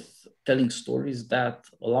 with telling stories that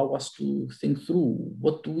allow us to think through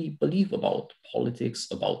what do we believe about politics,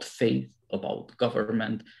 about faith, about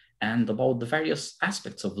government, and about the various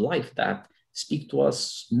aspects of life that speak to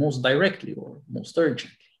us most directly or most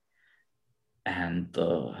urgently. And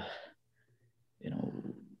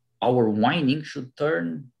our whining should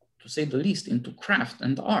turn, to say the least, into craft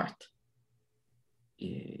and art.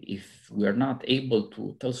 If we are not able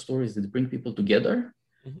to tell stories that bring people together,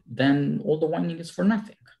 then all the whining is for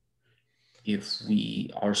nothing. If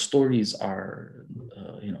our stories are,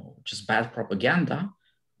 just bad propaganda,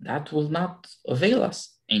 that will not avail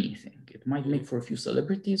us anything. It might make for a few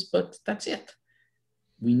celebrities, but that's it.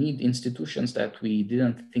 We need institutions that we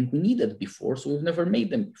didn't think we needed before, so we've never made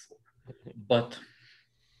them before. But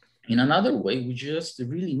in another way, we just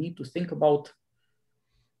really need to think about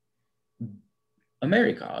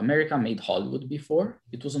America. America made Hollywood before.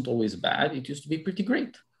 It wasn't always bad. It used to be pretty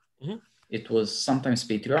great. It was sometimes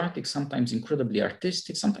patriotic, sometimes incredibly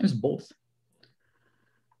artistic, sometimes both.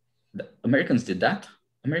 The Americans did that.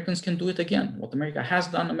 Americans can do it again. What America has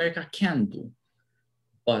done, America can do.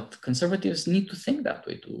 But conservatives need to think that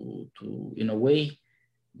way, to in a way,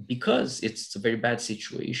 because it's a very bad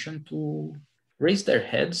situation, to raise their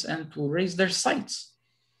heads and to raise their sights,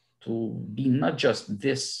 to be not just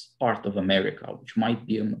this part of America, which might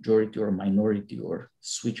be a majority or a minority or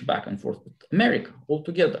switch back and forth, but America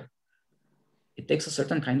altogether. It takes a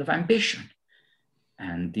certain kind of ambition.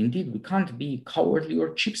 And indeed, we can't be cowardly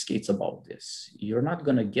or cheapskates about this. You're not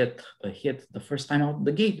going to get a hit the first time out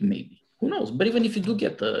the gate, maybe. Who knows? But even if you do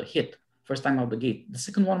get a hit first time out the gate, the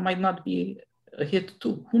second one might not be a hit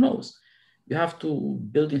too. Who knows? You have to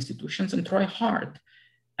build institutions and try hard.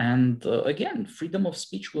 And again, freedom of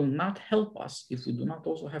speech will not help us if we do not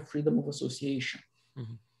also have freedom of association.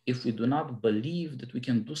 If we do not believe that we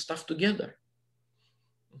can do stuff together.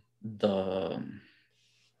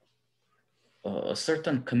 A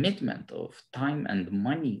certain commitment of time and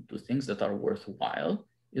money to things that are worthwhile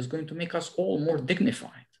is going to make us all more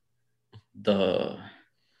dignified.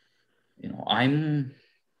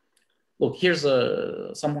 Look, here's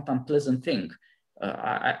a somewhat unpleasant thing.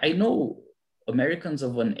 I know Americans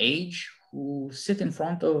of an age who sit in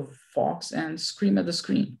front of Fox and scream at the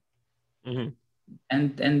screen.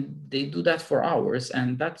 And they do that for hours,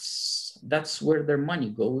 and that's where their money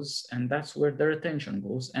goes, and that's where their attention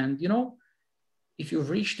goes. And if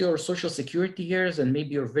you've reached your social security years and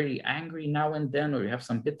maybe you're very angry now and then, or you have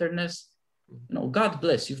some bitterness, God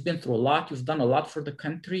bless, you've been through a lot, you've done a lot for the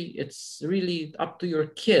country. It's really up to your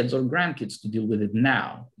kids or grandkids to deal with it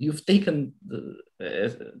now. You've taken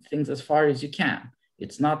things as far as you can.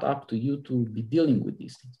 It's not up to you to be dealing with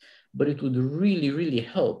these things. But it would really, really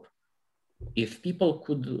help if people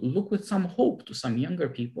could look with some hope to some younger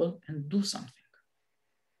people and do something.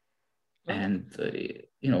 And,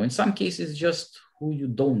 in some cases, just who you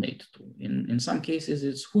donate to. In some cases,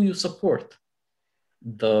 it's who you support.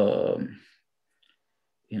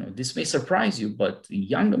 This may surprise you, but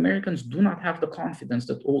young Americans do not have the confidence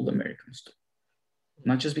that old Americans do.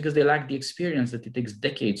 Not just because they lack the experience that it takes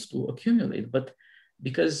decades to accumulate, but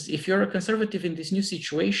because if you're a conservative in this new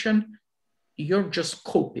situation, you're just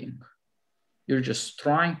coping. You're just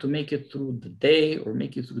trying to make it through the day or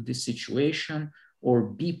make it through this situation or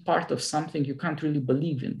be part of something you can't really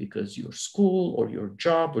believe in because your school or your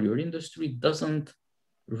job or your industry doesn't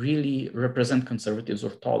really represent conservatives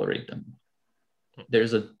or tolerate them.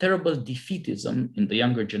 There's a terrible defeatism in the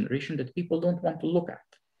younger generation that people don't want to look at.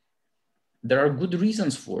 There are good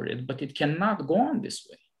reasons for it, but it cannot go on this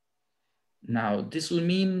way. Now, this will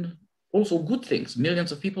mean also good things.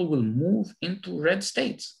 Millions of people will move into red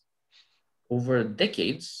states. Over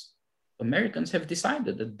decades, Americans have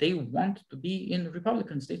decided that they want to be in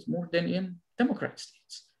Republican states more than in Democrat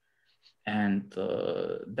states. And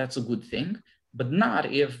that's a good thing, but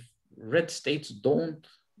not if red states don't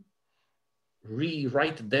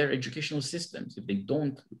rewrite their educational systems, if they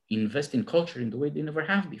don't invest in culture in the way they never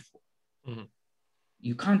have before.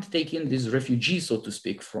 You can't take in these refugees, so to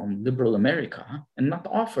speak, from liberal America and not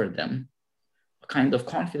offer them a kind of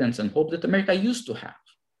confidence and hope that America used to have.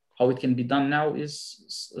 How it can be done now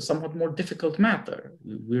is a somewhat more difficult matter.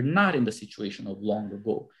 We're not in the situation of long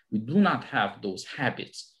ago. We do not have those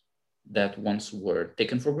habits that once were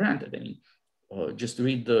taken for granted. I mean, just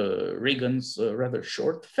read Reagan's rather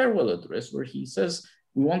short farewell address where he says,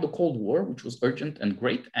 we won the Cold War, which was urgent and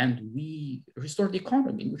great, and we restored the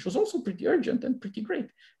economy, which was also pretty urgent and pretty great,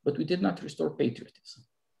 but we did not restore patriotism.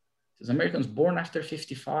 Because Americans born after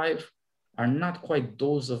 55 are not quite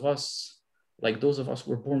those of us, like those of us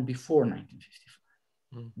who were born before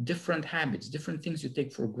 1955. Different habits, different things you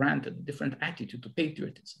take for granted, different attitude to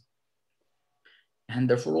patriotism. And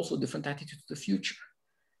therefore also different attitude to the future.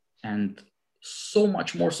 And so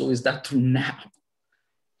much more so is that true now.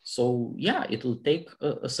 So yeah, it'll take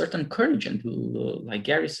a certain courage, and like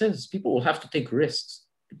Gary says, people will have to take risks.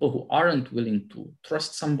 People who aren't willing to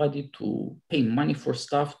trust somebody, to pay money for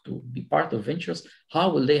stuff, to be part of ventures, how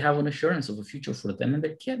will they have an assurance of a future for them and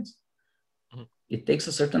their kids? It takes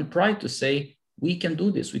a certain pride to say, we can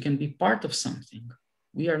do this, we can be part of something.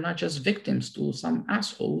 We are not just victims to some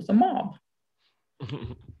asshole with a mob.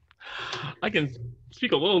 I can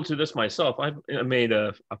speak a little to this myself. I've made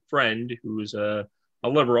a friend who's a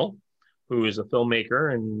liberal, who is a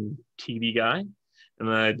filmmaker and TV guy.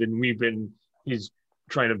 And he's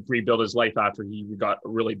trying to rebuild his life after he got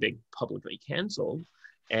really big publicly canceled.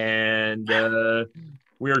 And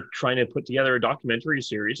we're trying to put together a documentary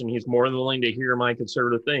series, and he's more than willing to hear my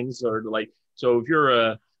conservative things. Or like, so if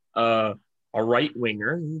you're a right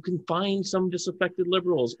winger, you can find some disaffected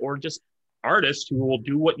liberals or just artists who will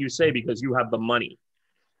do what you say because you have the money,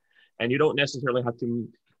 and you don't necessarily have to.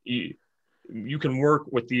 You can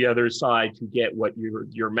work with the other side to get what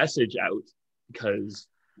your message out because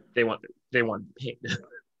they want paid.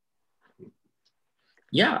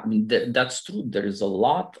 Yeah, I mean, that's true. There is a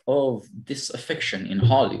lot of disaffection in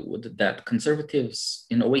Hollywood that conservatives,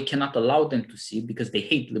 in a way, cannot allow them to see because they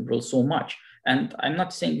hate liberals so much. And I'm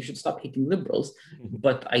not saying you should stop hating liberals,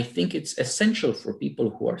 but I think it's essential for people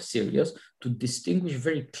who are serious to distinguish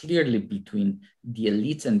very clearly between the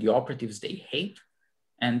elites and the operatives they hate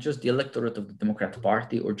and just the electorate of the Democrat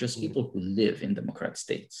Party or just people who live in Democrat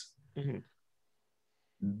states.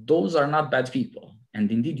 Those are not bad people. And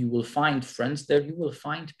indeed, you will find friends there. You will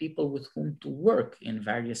find people with whom to work in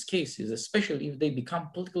various cases, especially if they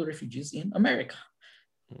become political refugees in America.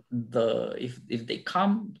 If they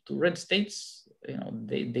come to red states,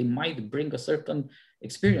 they might bring a certain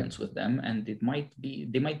experience with them, and they might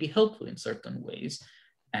be helpful in certain ways,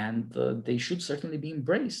 and they should certainly be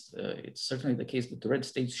embraced. It's certainly the case that the red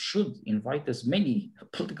states should invite as many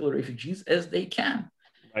political refugees as they can.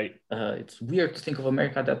 Right. It's weird to think of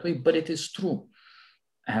America that way, but it is true.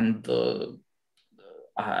 And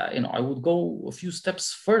I would go a few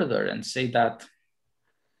steps further and say that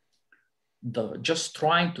just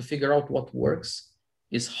trying to figure out what works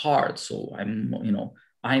is hard. So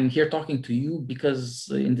I'm here talking to you because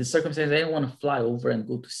in this circumstance, I didn't want to fly over and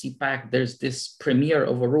go to CPAC. There's this premiere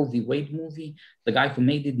of a Roe v. Wade movie. The guy who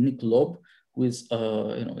made it, Nick Loeb, who is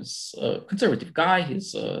is a conservative guy.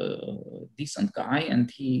 He's a decent guy, and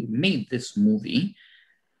he made this movie.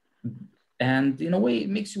 And in a way, it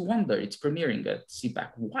makes you wonder. It's premiering at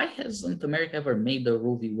CPAC. Why hasn't America ever made a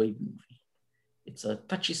Roe v. Wade movie? It's a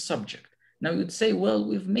touchy subject. Now you'd say, well,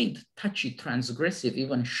 we've made touchy, transgressive,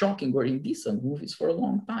 even shocking or indecent movies for a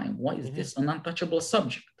long time. Why is this an untouchable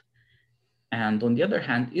subject? And on the other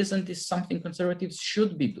hand, isn't this something conservatives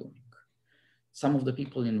should be doing? Some of the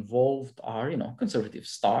people involved are, conservative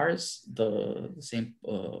stars, the same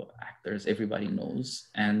actors everybody knows,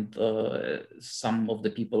 and some of the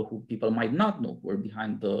people who people might not know were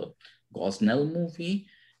behind the Gosnell movie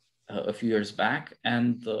a few years back,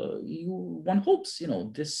 and one hopes,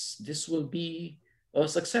 this will be a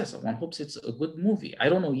success. One hopes it's a good movie. I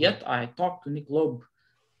don't know yet. I talked to Nick Loeb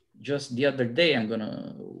just the other day. I'm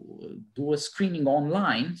gonna do a screening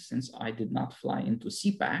online since I did not fly into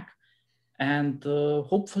CPAC. And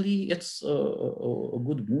hopefully it's a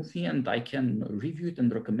good movie, and I can review it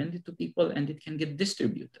and recommend it to people, and it can get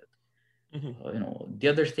distributed. The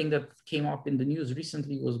other thing that came up in the news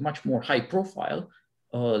recently was much more high profile.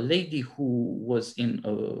 A lady who was in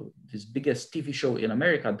this biggest TV show in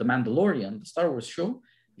America, The Mandalorian, the Star Wars show,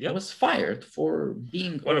 was fired for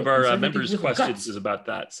being one of our members' questions is about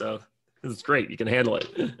that. So it's great. You can handle it.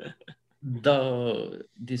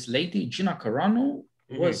 This lady, Gina Carano,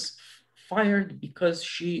 was fired because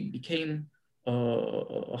she became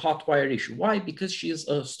a hot wire issue. Why? Because she is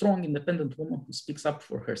a strong, independent woman who speaks up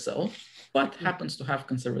for herself, but happens to have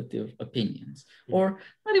conservative opinions, or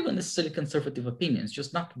not even necessarily conservative opinions,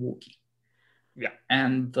 just not woke. Yeah.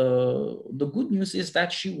 And the good news is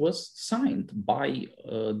that she was signed by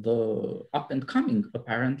the up and coming,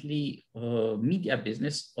 apparently, media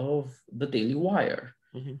business of the Daily Wire,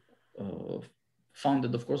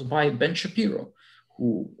 founded, of course, by Ben Shapiro,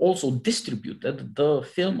 who also distributed the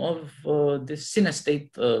film of the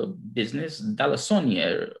Cinestate business.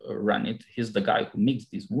 Dallasonier ran it. He's the guy who makes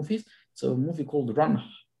these movies. It's a movie called Run,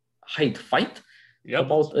 Hide, Fight,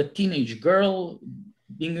 about a teenage girl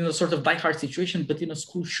being in a sort of die-hard situation, but in a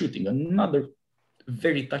school shooting. Another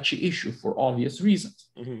very touchy issue for obvious reasons.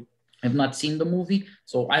 I've not seen the movie,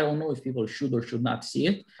 so I don't know if people should or should not see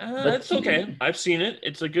it. But it's okay. I've seen it.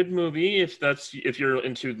 It's a good movie if you're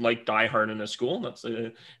into like Die Hard in a school.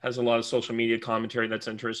 Has a lot of social media commentary that's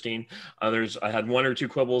interesting. I had one or two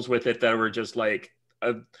quibbles with it that were just like,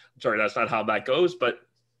 sorry, that's not how that goes. But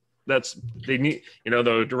they need,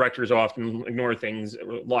 the directors often ignore things,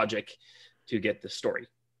 logic, to get the story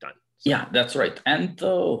done. So. Yeah, that's right. And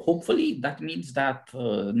hopefully that means that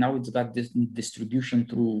now it's got this distribution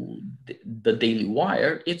through the Daily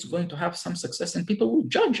Wire. It's going to have some success, and people will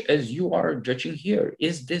judge as you are judging here.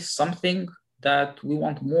 Is this something that we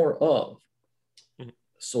want more of?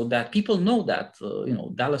 So that people know that,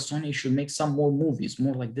 Dallasoni should make some more movies,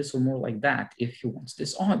 more like this or more like that, if he wants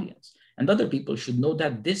this audience. And other people should know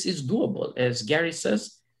that this is doable. As Gary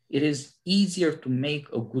says, it is easier to make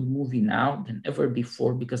a good movie now than ever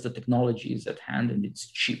before because the technology is at hand and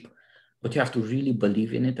it's cheap. But you have to really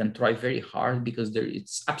believe in it and try very hard because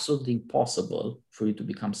it's absolutely impossible for you to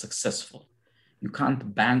become successful. You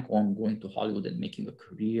can't bank on going to Hollywood and making a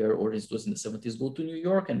career, or as it was in the 70s, go to New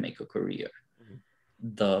York and make a career.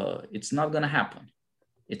 It's not going to happen.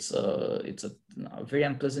 It's a very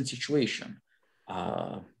unpleasant situation.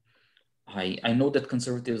 I know that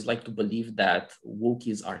conservatives like to believe that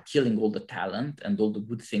wokies are killing all the talent and all the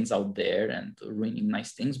good things out there and ruining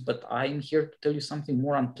nice things, but I'm here to tell you something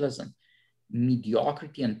more unpleasant.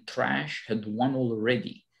 Mediocrity and trash had won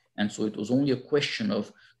already. And so it was only a question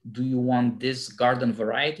of, do you want this garden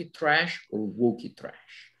variety trash or wokey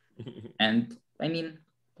trash? And I mean,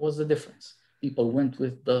 what's the difference? People went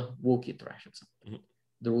with the wokey trash.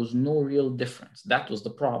 There was no real difference. That was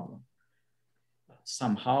the problem.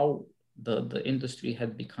 Somehow, the industry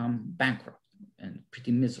had become bankrupt and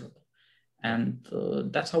pretty miserable. And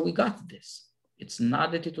that's how we got this. It's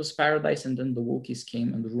not that it was paradise and then the wokies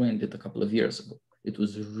came and ruined it a couple of years ago. It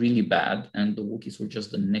was really bad and the wokies were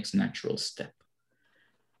just the next natural step.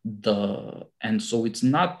 And so it's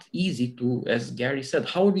not easy to, as Gary said,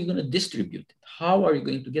 how are you going to distribute it? How are you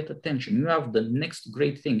going to get attention? You have the next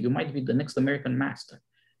great thing. You might be the next American master.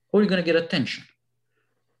 How are you going to get attention?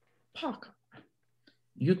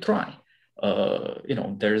 You try.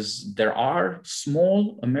 There are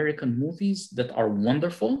small American movies that are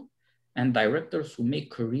wonderful and directors who make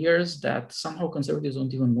careers that somehow conservatives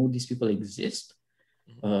don't even know these people exist.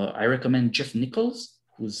 I recommend Jeff Nichols,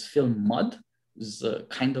 whose film Mud is a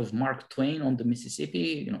kind of Mark Twain on the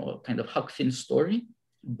Mississippi, a kind of Huck Finn story,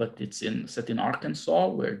 but it's set in Arkansas,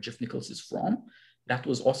 where Jeff Nichols is from. That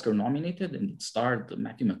was Oscar nominated and it starred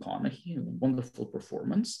Matthew McConaughey, a wonderful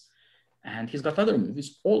performance. And he's got other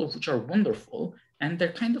movies, all of which are wonderful, and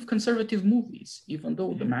they're kind of conservative movies, even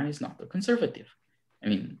though the man is not a conservative. I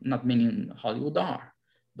mean, not many in Hollywood are,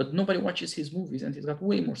 but nobody watches his movies, and he's got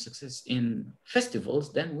way more success in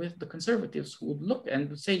festivals than with the conservatives who would look and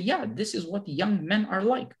would say, yeah, this is what young men are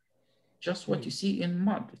like. Just what you see in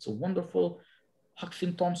Mud. It's a wonderful Huck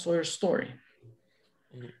Finn, Tom Sawyer story.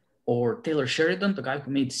 Or Taylor Sheridan, the guy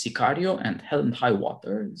who made Sicario and Hell and High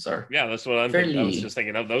Water. That's what I'm thinking. I was just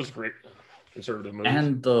thinking of those great conservative movies.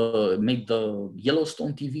 And made the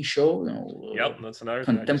Yellowstone TV show, that's another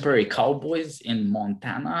contemporary cowboys in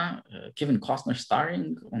Montana. Kevin Costner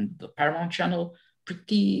starring on the Paramount Channel.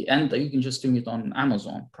 And you can just stream it on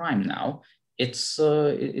Amazon Prime now. It's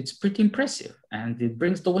pretty impressive, and it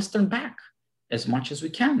brings the Western back as much as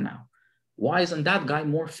we can now. Why isn't that guy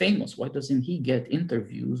more famous? Why doesn't he get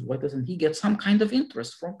interviews? Why doesn't he get some kind of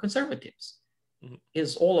interest from conservatives?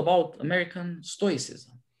 It's all about American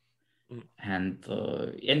stoicism. And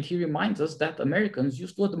he reminds us that Americans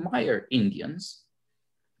used to admire Indians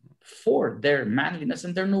for their manliness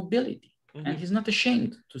and their nobility. And he's not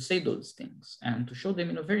ashamed to say those things and to show them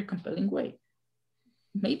in a very compelling way.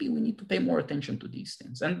 Maybe we need to pay more attention to these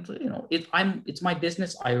things. And it's my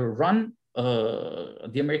business. I run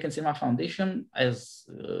the American Cinema Foundation as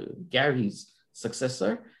Gary's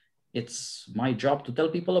successor. It's my job to tell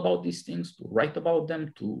people about these things, to write about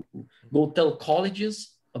them, to go tell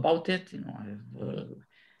colleges about it. I have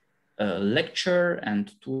a lecture, and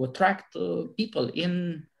to attract people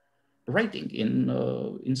in writing, in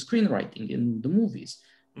screenwriting, in the movies.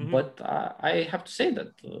 But I have to say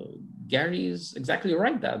that Gary is exactly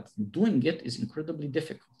right that doing it is incredibly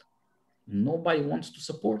difficult. Nobody wants to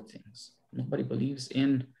support things. Nobody believes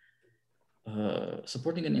in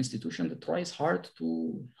supporting an institution that tries hard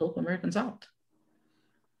to help Americans out.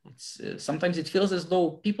 Sometimes it feels as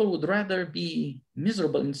though people would rather be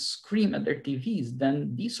miserable and scream at their TVs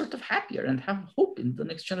than be sort of happier and have hope in the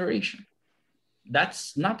next generation.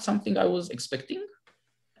 That's not something I was expecting,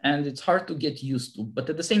 and it's hard to get used to. But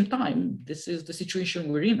at the same time, this is the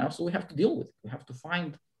situation we're in now, so we have to deal with it. We have to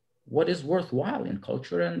find what is worthwhile in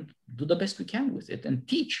culture and do the best we can with it and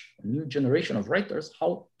teach a new generation of writers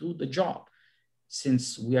how to do the job.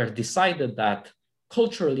 Since we are decided that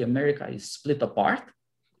culturally America is split apart,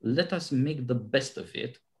 let us make the best of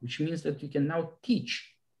it, which means that we can now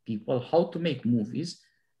teach people how to make movies,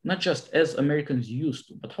 not just as Americans used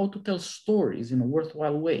to, but how to tell stories in a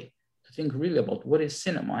worthwhile way, to think really about what is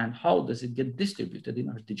cinema and how does it get distributed in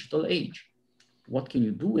our digital age. What can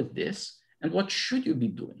you do with this? And what should you be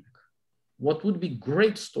doing? What would be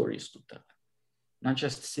great stories to tell? Not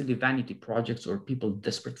just silly vanity projects or people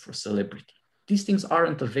desperate for celebrity. These things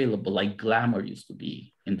aren't available like glamour used to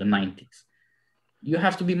be in the 90s. You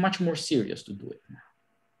have to be much more serious to do it now.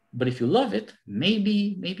 But if you love it,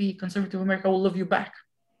 maybe conservative America will love you back.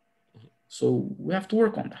 So we have to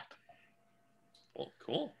work on that. Well,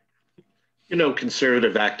 cool. You know,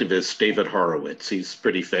 conservative activist David Horowitz, he's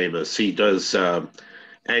pretty famous. He does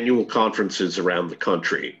annual conferences around the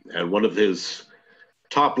country. And one of his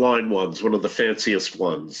top line ones, one of the fanciest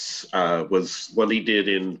ones, was what he did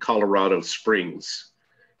in Colorado Springs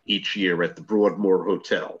each year at the Broadmoor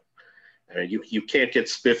Hotel. You can't get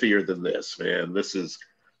spiffier than this, man. This is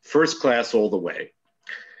first class all the way.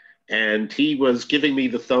 And he was giving me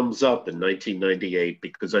the thumbs up in 1998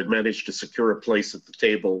 because I'd managed to secure a place at the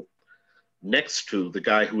table next to the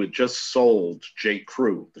guy who had just sold J.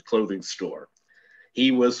 Crew, the clothing store.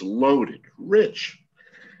 He was loaded, rich.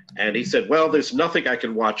 And he said, well, there's nothing I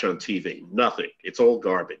can watch on TV, nothing. It's all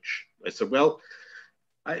garbage. I said, well,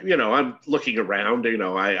 I'm looking around,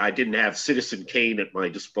 I didn't have Citizen Kane at my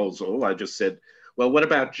disposal. I just said, well, what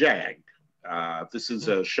about JAG? This is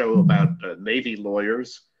a show about Navy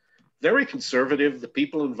lawyers, very conservative. The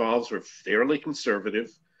people involved were fairly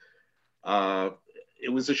conservative.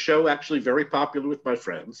 It was a show actually very popular with my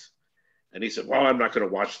friends. And he said, well, I'm not going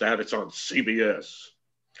to watch that. It's on CBS.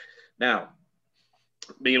 Now,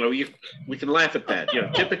 we can laugh at that,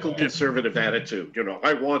 typical conservative attitude,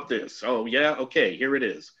 I want this. Oh, yeah, okay, here it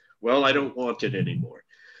is. Well, I don't want it anymore.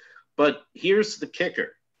 But here's the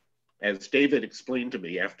kicker, as David explained to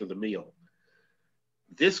me after the meal.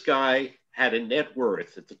 This guy had a net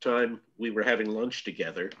worth at the time we were having lunch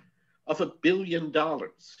together of $1 billion.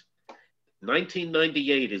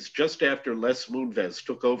 1998 is just after Les Moonves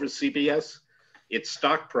took over CBS. Its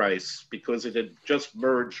stock price, because it had just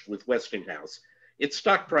merged with Westinghouse, its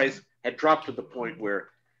stock price had dropped to the point where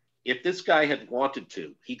if this guy had wanted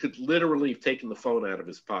to, he could literally have taken the phone out of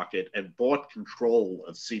his pocket and bought control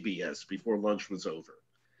of CBS before lunch was over.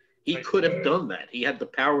 He could have done that. He had the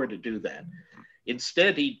power to do that.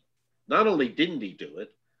 Instead, not only didn't he do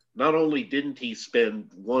it, not only didn't he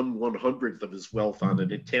spend 1/100th of his wealth on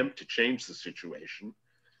an attempt to change the situation,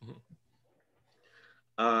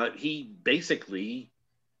 he basically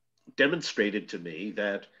demonstrated to me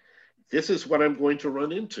that this is what I'm going to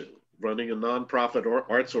run into, running a nonprofit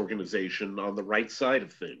or arts organization on the right side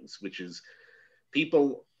of things, which is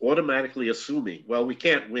people automatically assuming, well, we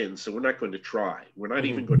can't win, so we're not going to try. We're not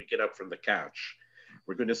even going to get up from the couch.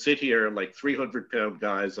 We're going to sit here like 300-pound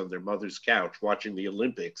guys on their mother's couch watching the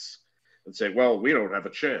Olympics and say, well, we don't have a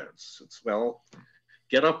chance. It's, well,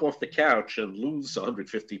 get up off the couch and lose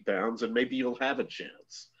 150 pounds and maybe you'll have a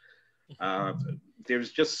chance.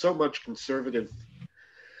 There's just so much conservative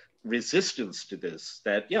resistance to this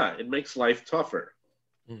that, yeah, it makes life tougher.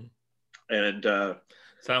 And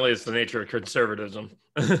sadly, it's the nature of conservatism.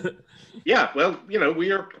 Yeah, well,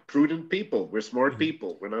 we are prudent people. We're smart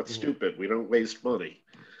people. We're not stupid. We don't waste money.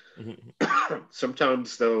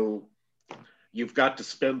 Sometimes, though, you've got to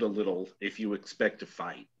spend a little if you expect to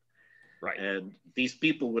fight. Right. And these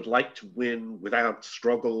people would like to win without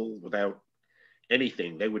struggle, without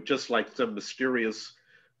anything. They would just like some mysterious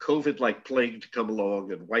COVID-like plague to come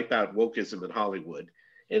along and wipe out wokeism in Hollywood.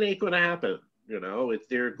 It ain't going to happen. If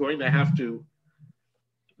they're going to have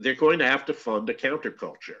to fund a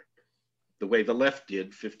counterculture the way the left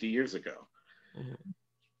did 50 years ago.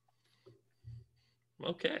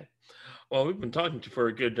 Okay. Well, we've been talking for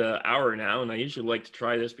a good hour now, and I usually like to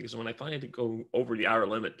try this because when I find it go over the hour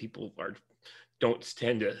limit, people don't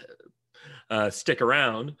tend to stick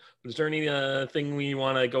around. Is there anything we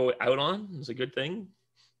want to go out on? Is a good thing?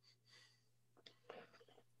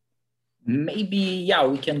 Maybe, yeah,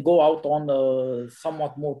 we can go out on a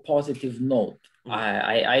somewhat more positive note.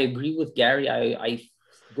 I agree with Gary. I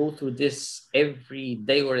go through this every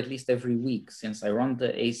day or at least every week since I run the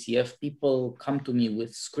ACF. People come to me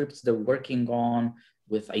with scripts they're working on,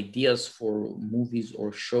 with ideas for movies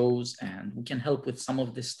or shows, and we can help with some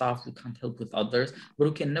of this stuff. We can't help with others, but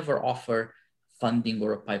we can never offer funding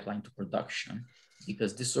or a pipeline to production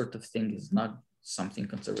because this sort of thing is not something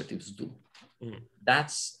conservatives do.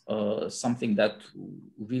 That's something that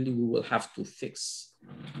really we will have to fix.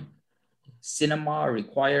 Cinema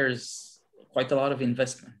requires quite a lot of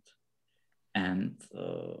investment. And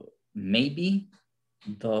maybe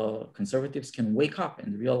the conservatives can wake up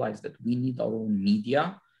and realize that we need our own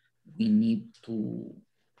media. We need to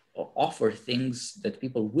offer things that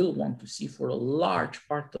people will want to see for a large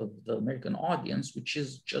part of the American audience, which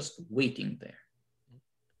is just waiting there.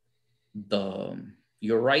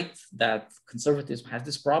 You're right that conservatism has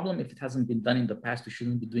this problem. If it hasn't been done in the past, we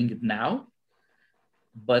shouldn't be doing it now.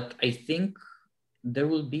 But I think there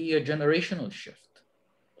will be a generational shift.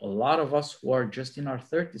 A lot of us who are just in our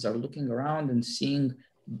 30s are looking around and seeing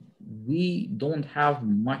we don't have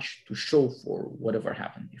much to show for whatever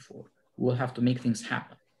happened before. We'll have to make things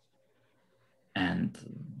happen. And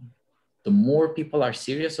the more people are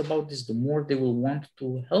serious about this, the more they will want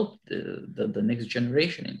to help the next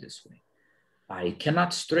generation in this way. I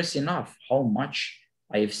cannot stress enough how much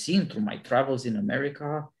I have seen through my travels in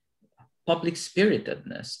America, public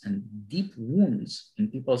spiritedness and deep wounds in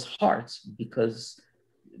people's hearts because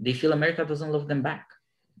they feel America doesn't love them back,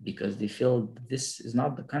 because they feel this is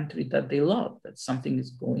not the country that they love, that something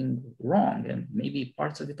is going wrong and maybe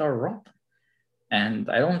parts of it are rotten. And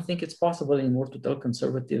I don't think it's possible anymore to tell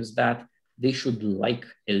conservatives that they should like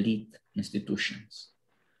elite institutions.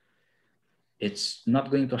 It's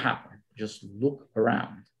not going to happen. Just look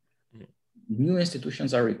around. New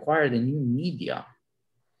institutions are required in new media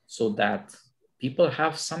so that people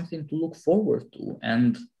have something to look forward to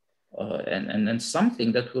and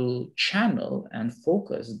something that will channel and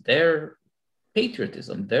focus their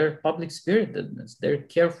patriotism, their public spiritedness, their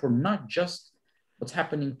care for not just what's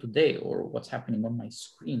happening today or what's happening on my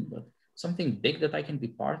screen, but something big that I can be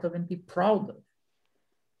part of and be proud of.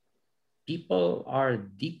 People are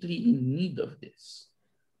deeply in need of this.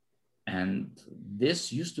 And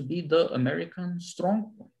this used to be the American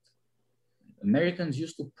strong point. Americans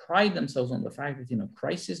used to pride themselves on the fact that in a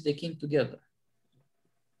crisis, they came together.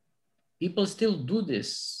 People still do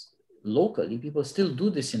this locally. People still do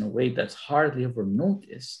this in a way that's hardly ever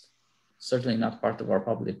noticed, certainly not part of our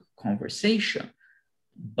public conversation,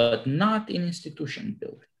 but not in institution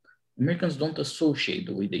building. Americans don't associate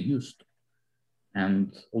the way they used to.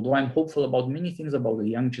 And although I'm hopeful about many things about the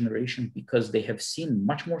young generation because they have seen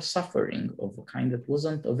much more suffering of a kind that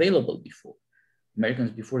wasn't available before.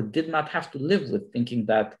 Americans before did not have to live with thinking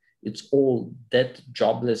that it's all debt,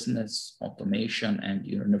 joblessness, automation, and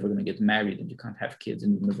you're never going to get married and you can't have kids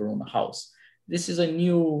and you never own a house. This is a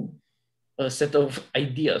new set of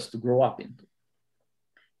ideas to grow up into.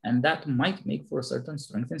 And that might make for a certain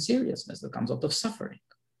strength and seriousness that comes out of suffering.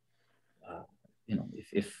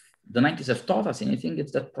 If the 90s have taught us anything,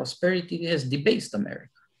 it's that prosperity has debased America.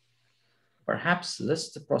 Perhaps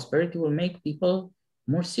less prosperity will make people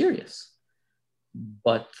more serious.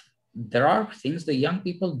 But there are things that young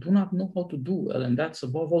people do not know how to do well, and that's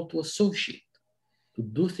above all to associate, to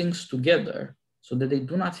do things together so that they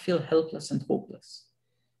do not feel helpless and hopeless.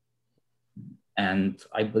 And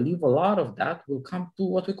I believe a lot of that will come to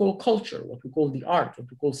what we call culture, what we call the art, what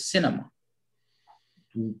we call cinema.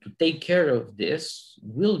 To take care of this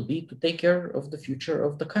will be to take care of the future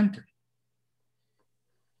of the country.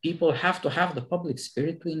 People have to have the public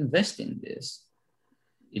spirit to invest in this.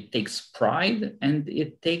 It takes pride and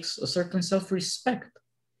it takes a certain self-respect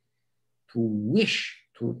to wish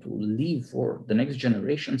to leave for the next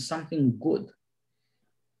generation something good,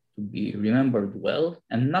 to be remembered well,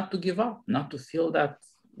 and not to give up, not to feel that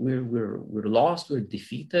we're lost, we're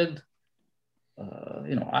defeated.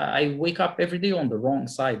 I wake up every day on the wrong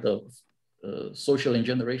side of social and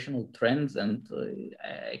generational trends, and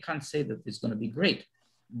I can't say that it's going to be great.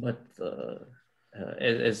 But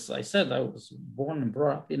as I said, I was born and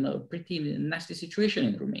brought up in a pretty nasty situation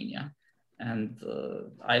in Romania. And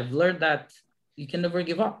I've learned that you can never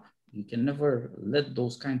give up. You can never let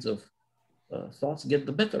those kinds of thoughts get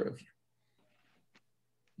the better of you.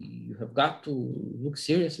 You have got to look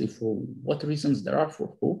seriously for what reasons there are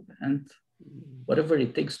for hope, and whatever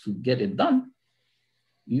it takes to get it done,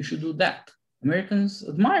 you should do that. Americans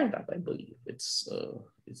admire that, I believe. It's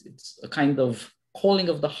a kind of calling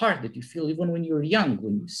of the heart that you feel even when you're young,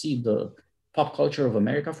 when you see the pop culture of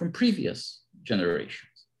America from previous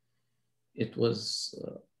generations. It was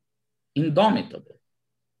indomitable.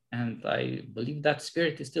 And I believe that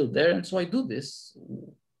spirit is still there. And so I do this,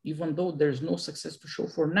 even though there's no success to show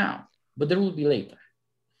for now, but there will be later.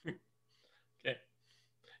 Okay.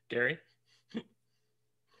 Gary?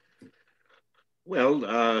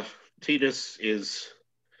 Well, TITUS is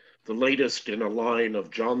the latest in a line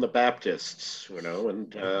of John the Baptists,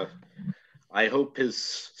 and I hope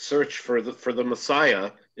his search for the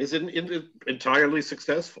Messiah is entirely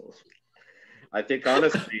successful. I think,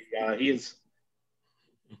 honestly, he is,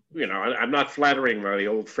 I'm not flattering my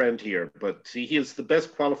old friend here, but he is the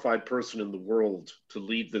best qualified person in the world to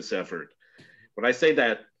lead this effort. When I say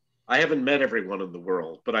that, I haven't met everyone in the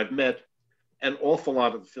world, but I've met an awful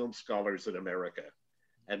lot of film scholars in America.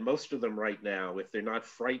 And most of them right now, if they're not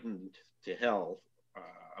frightened to hell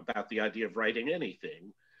about the idea of writing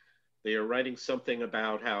anything, they are writing something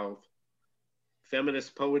about how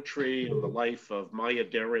feminist poetry and the life of Maya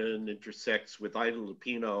Deren intersects with Ida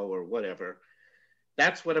Lupino or whatever.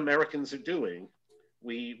 That's what Americans are doing.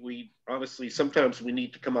 We honestly, sometimes we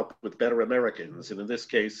need to come up with better Americans. And in this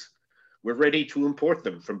case, we're ready to import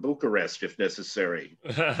them from Bucharest if necessary.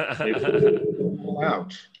 They will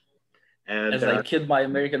out. And, as I kid my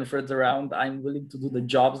American friends around, I'm willing to do the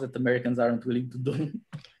jobs that Americans aren't willing to do.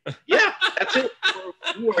 Yeah, that's it.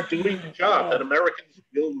 You are doing the job that Americans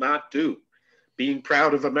will not do. Being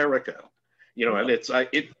proud of America, and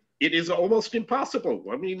it is almost impossible.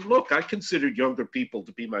 I mean, look, I consider younger people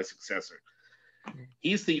to be my successor.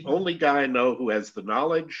 He's the only guy I know who has the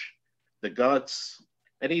knowledge, the guts,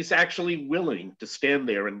 and he's actually willing to stand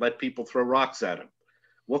there and let people throw rocks at him.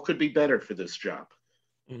 What could be better for this job?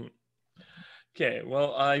 Mm-hmm. Okay,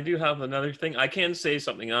 well, I do have another thing. I can say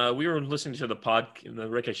something. We were listening to the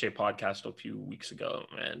Ricochet podcast a few weeks ago,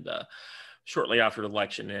 and shortly after the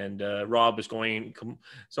election, and Rob was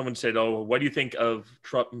someone said, "Oh, what do you think of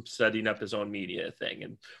Trump setting up his own media thing?"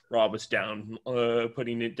 And Rob was down,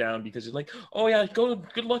 putting it down because he's like, "Oh yeah,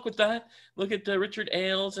 good luck with that. Look at Richard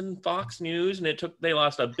Ailes and Fox News, and they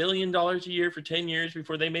lost $1 billion a year for 10 years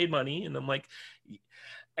before they made money." And I'm like,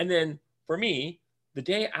 and then for me, the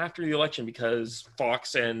day after the election, because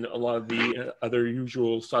Fox and a lot of the other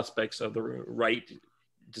usual suspects of the right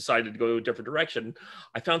decided to go a different direction,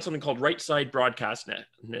 I found something called Right Side Broadcast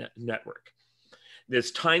Network.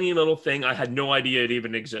 This tiny little thing, I had no idea it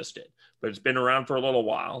even existed, but it's been around for a little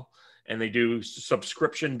while, and they do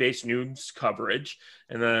subscription-based news coverage,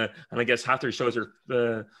 and I guess half their shows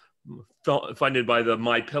are funded by the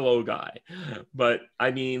My Pillow guy. But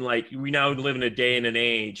I mean, like, we now live in a day and an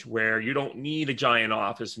age where you don't need a giant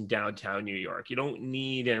office in downtown New York. You don't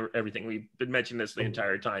need everything. We've been mentioning this the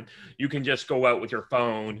entire time. You can just go out with your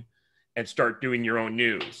phone and start doing your own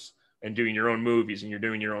news and doing your own movies, and you're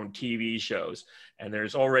doing your own TV shows. And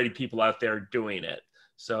there's already people out there doing it.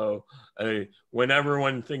 So when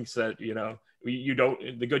everyone thinks that, you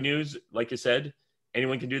don't, the good news, like I said,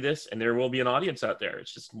 anyone can do this, and there will be an audience out there. It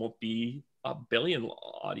just won't be 1 billion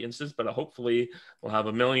audiences, but hopefully we'll have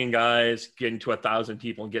 1 million guys get into 1,000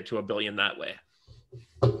 people and get to 1 billion that way.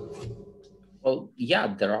 Well, yeah,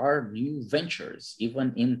 there are new ventures,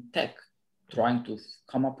 even in tech, trying to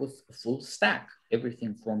come up with a full stack,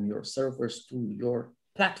 everything from your servers to your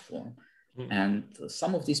platform. And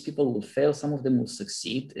some of these people will fail, some of them will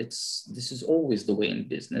succeed. This is always the way in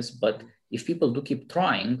business, but if people do keep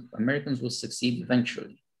trying, Americans will succeed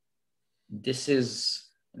eventually. This is,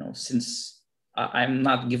 since I'm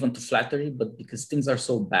not given to flattery, but because things are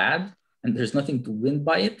so bad and there's nothing to win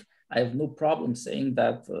by it, I have no problem saying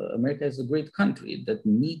that America is a great country that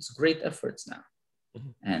needs great efforts now.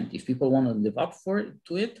 And if people want to live up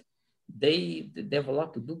to it, they have a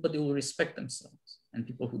lot to do, but they will respect themselves. And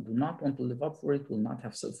people who do not want to live up for it will not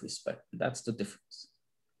have self-respect. That's the difference.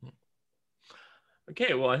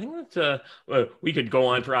 Okay, well, I think that we could go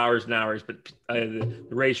on for hours and hours, but the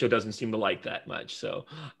ratio doesn't seem to like that much. So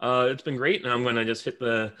it's been great, and I'm going to just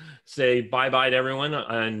say bye-bye to everyone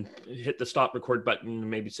and hit the stop record button and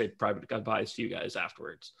maybe say private goodbyes to you guys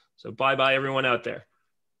afterwards. So bye-bye, everyone out there.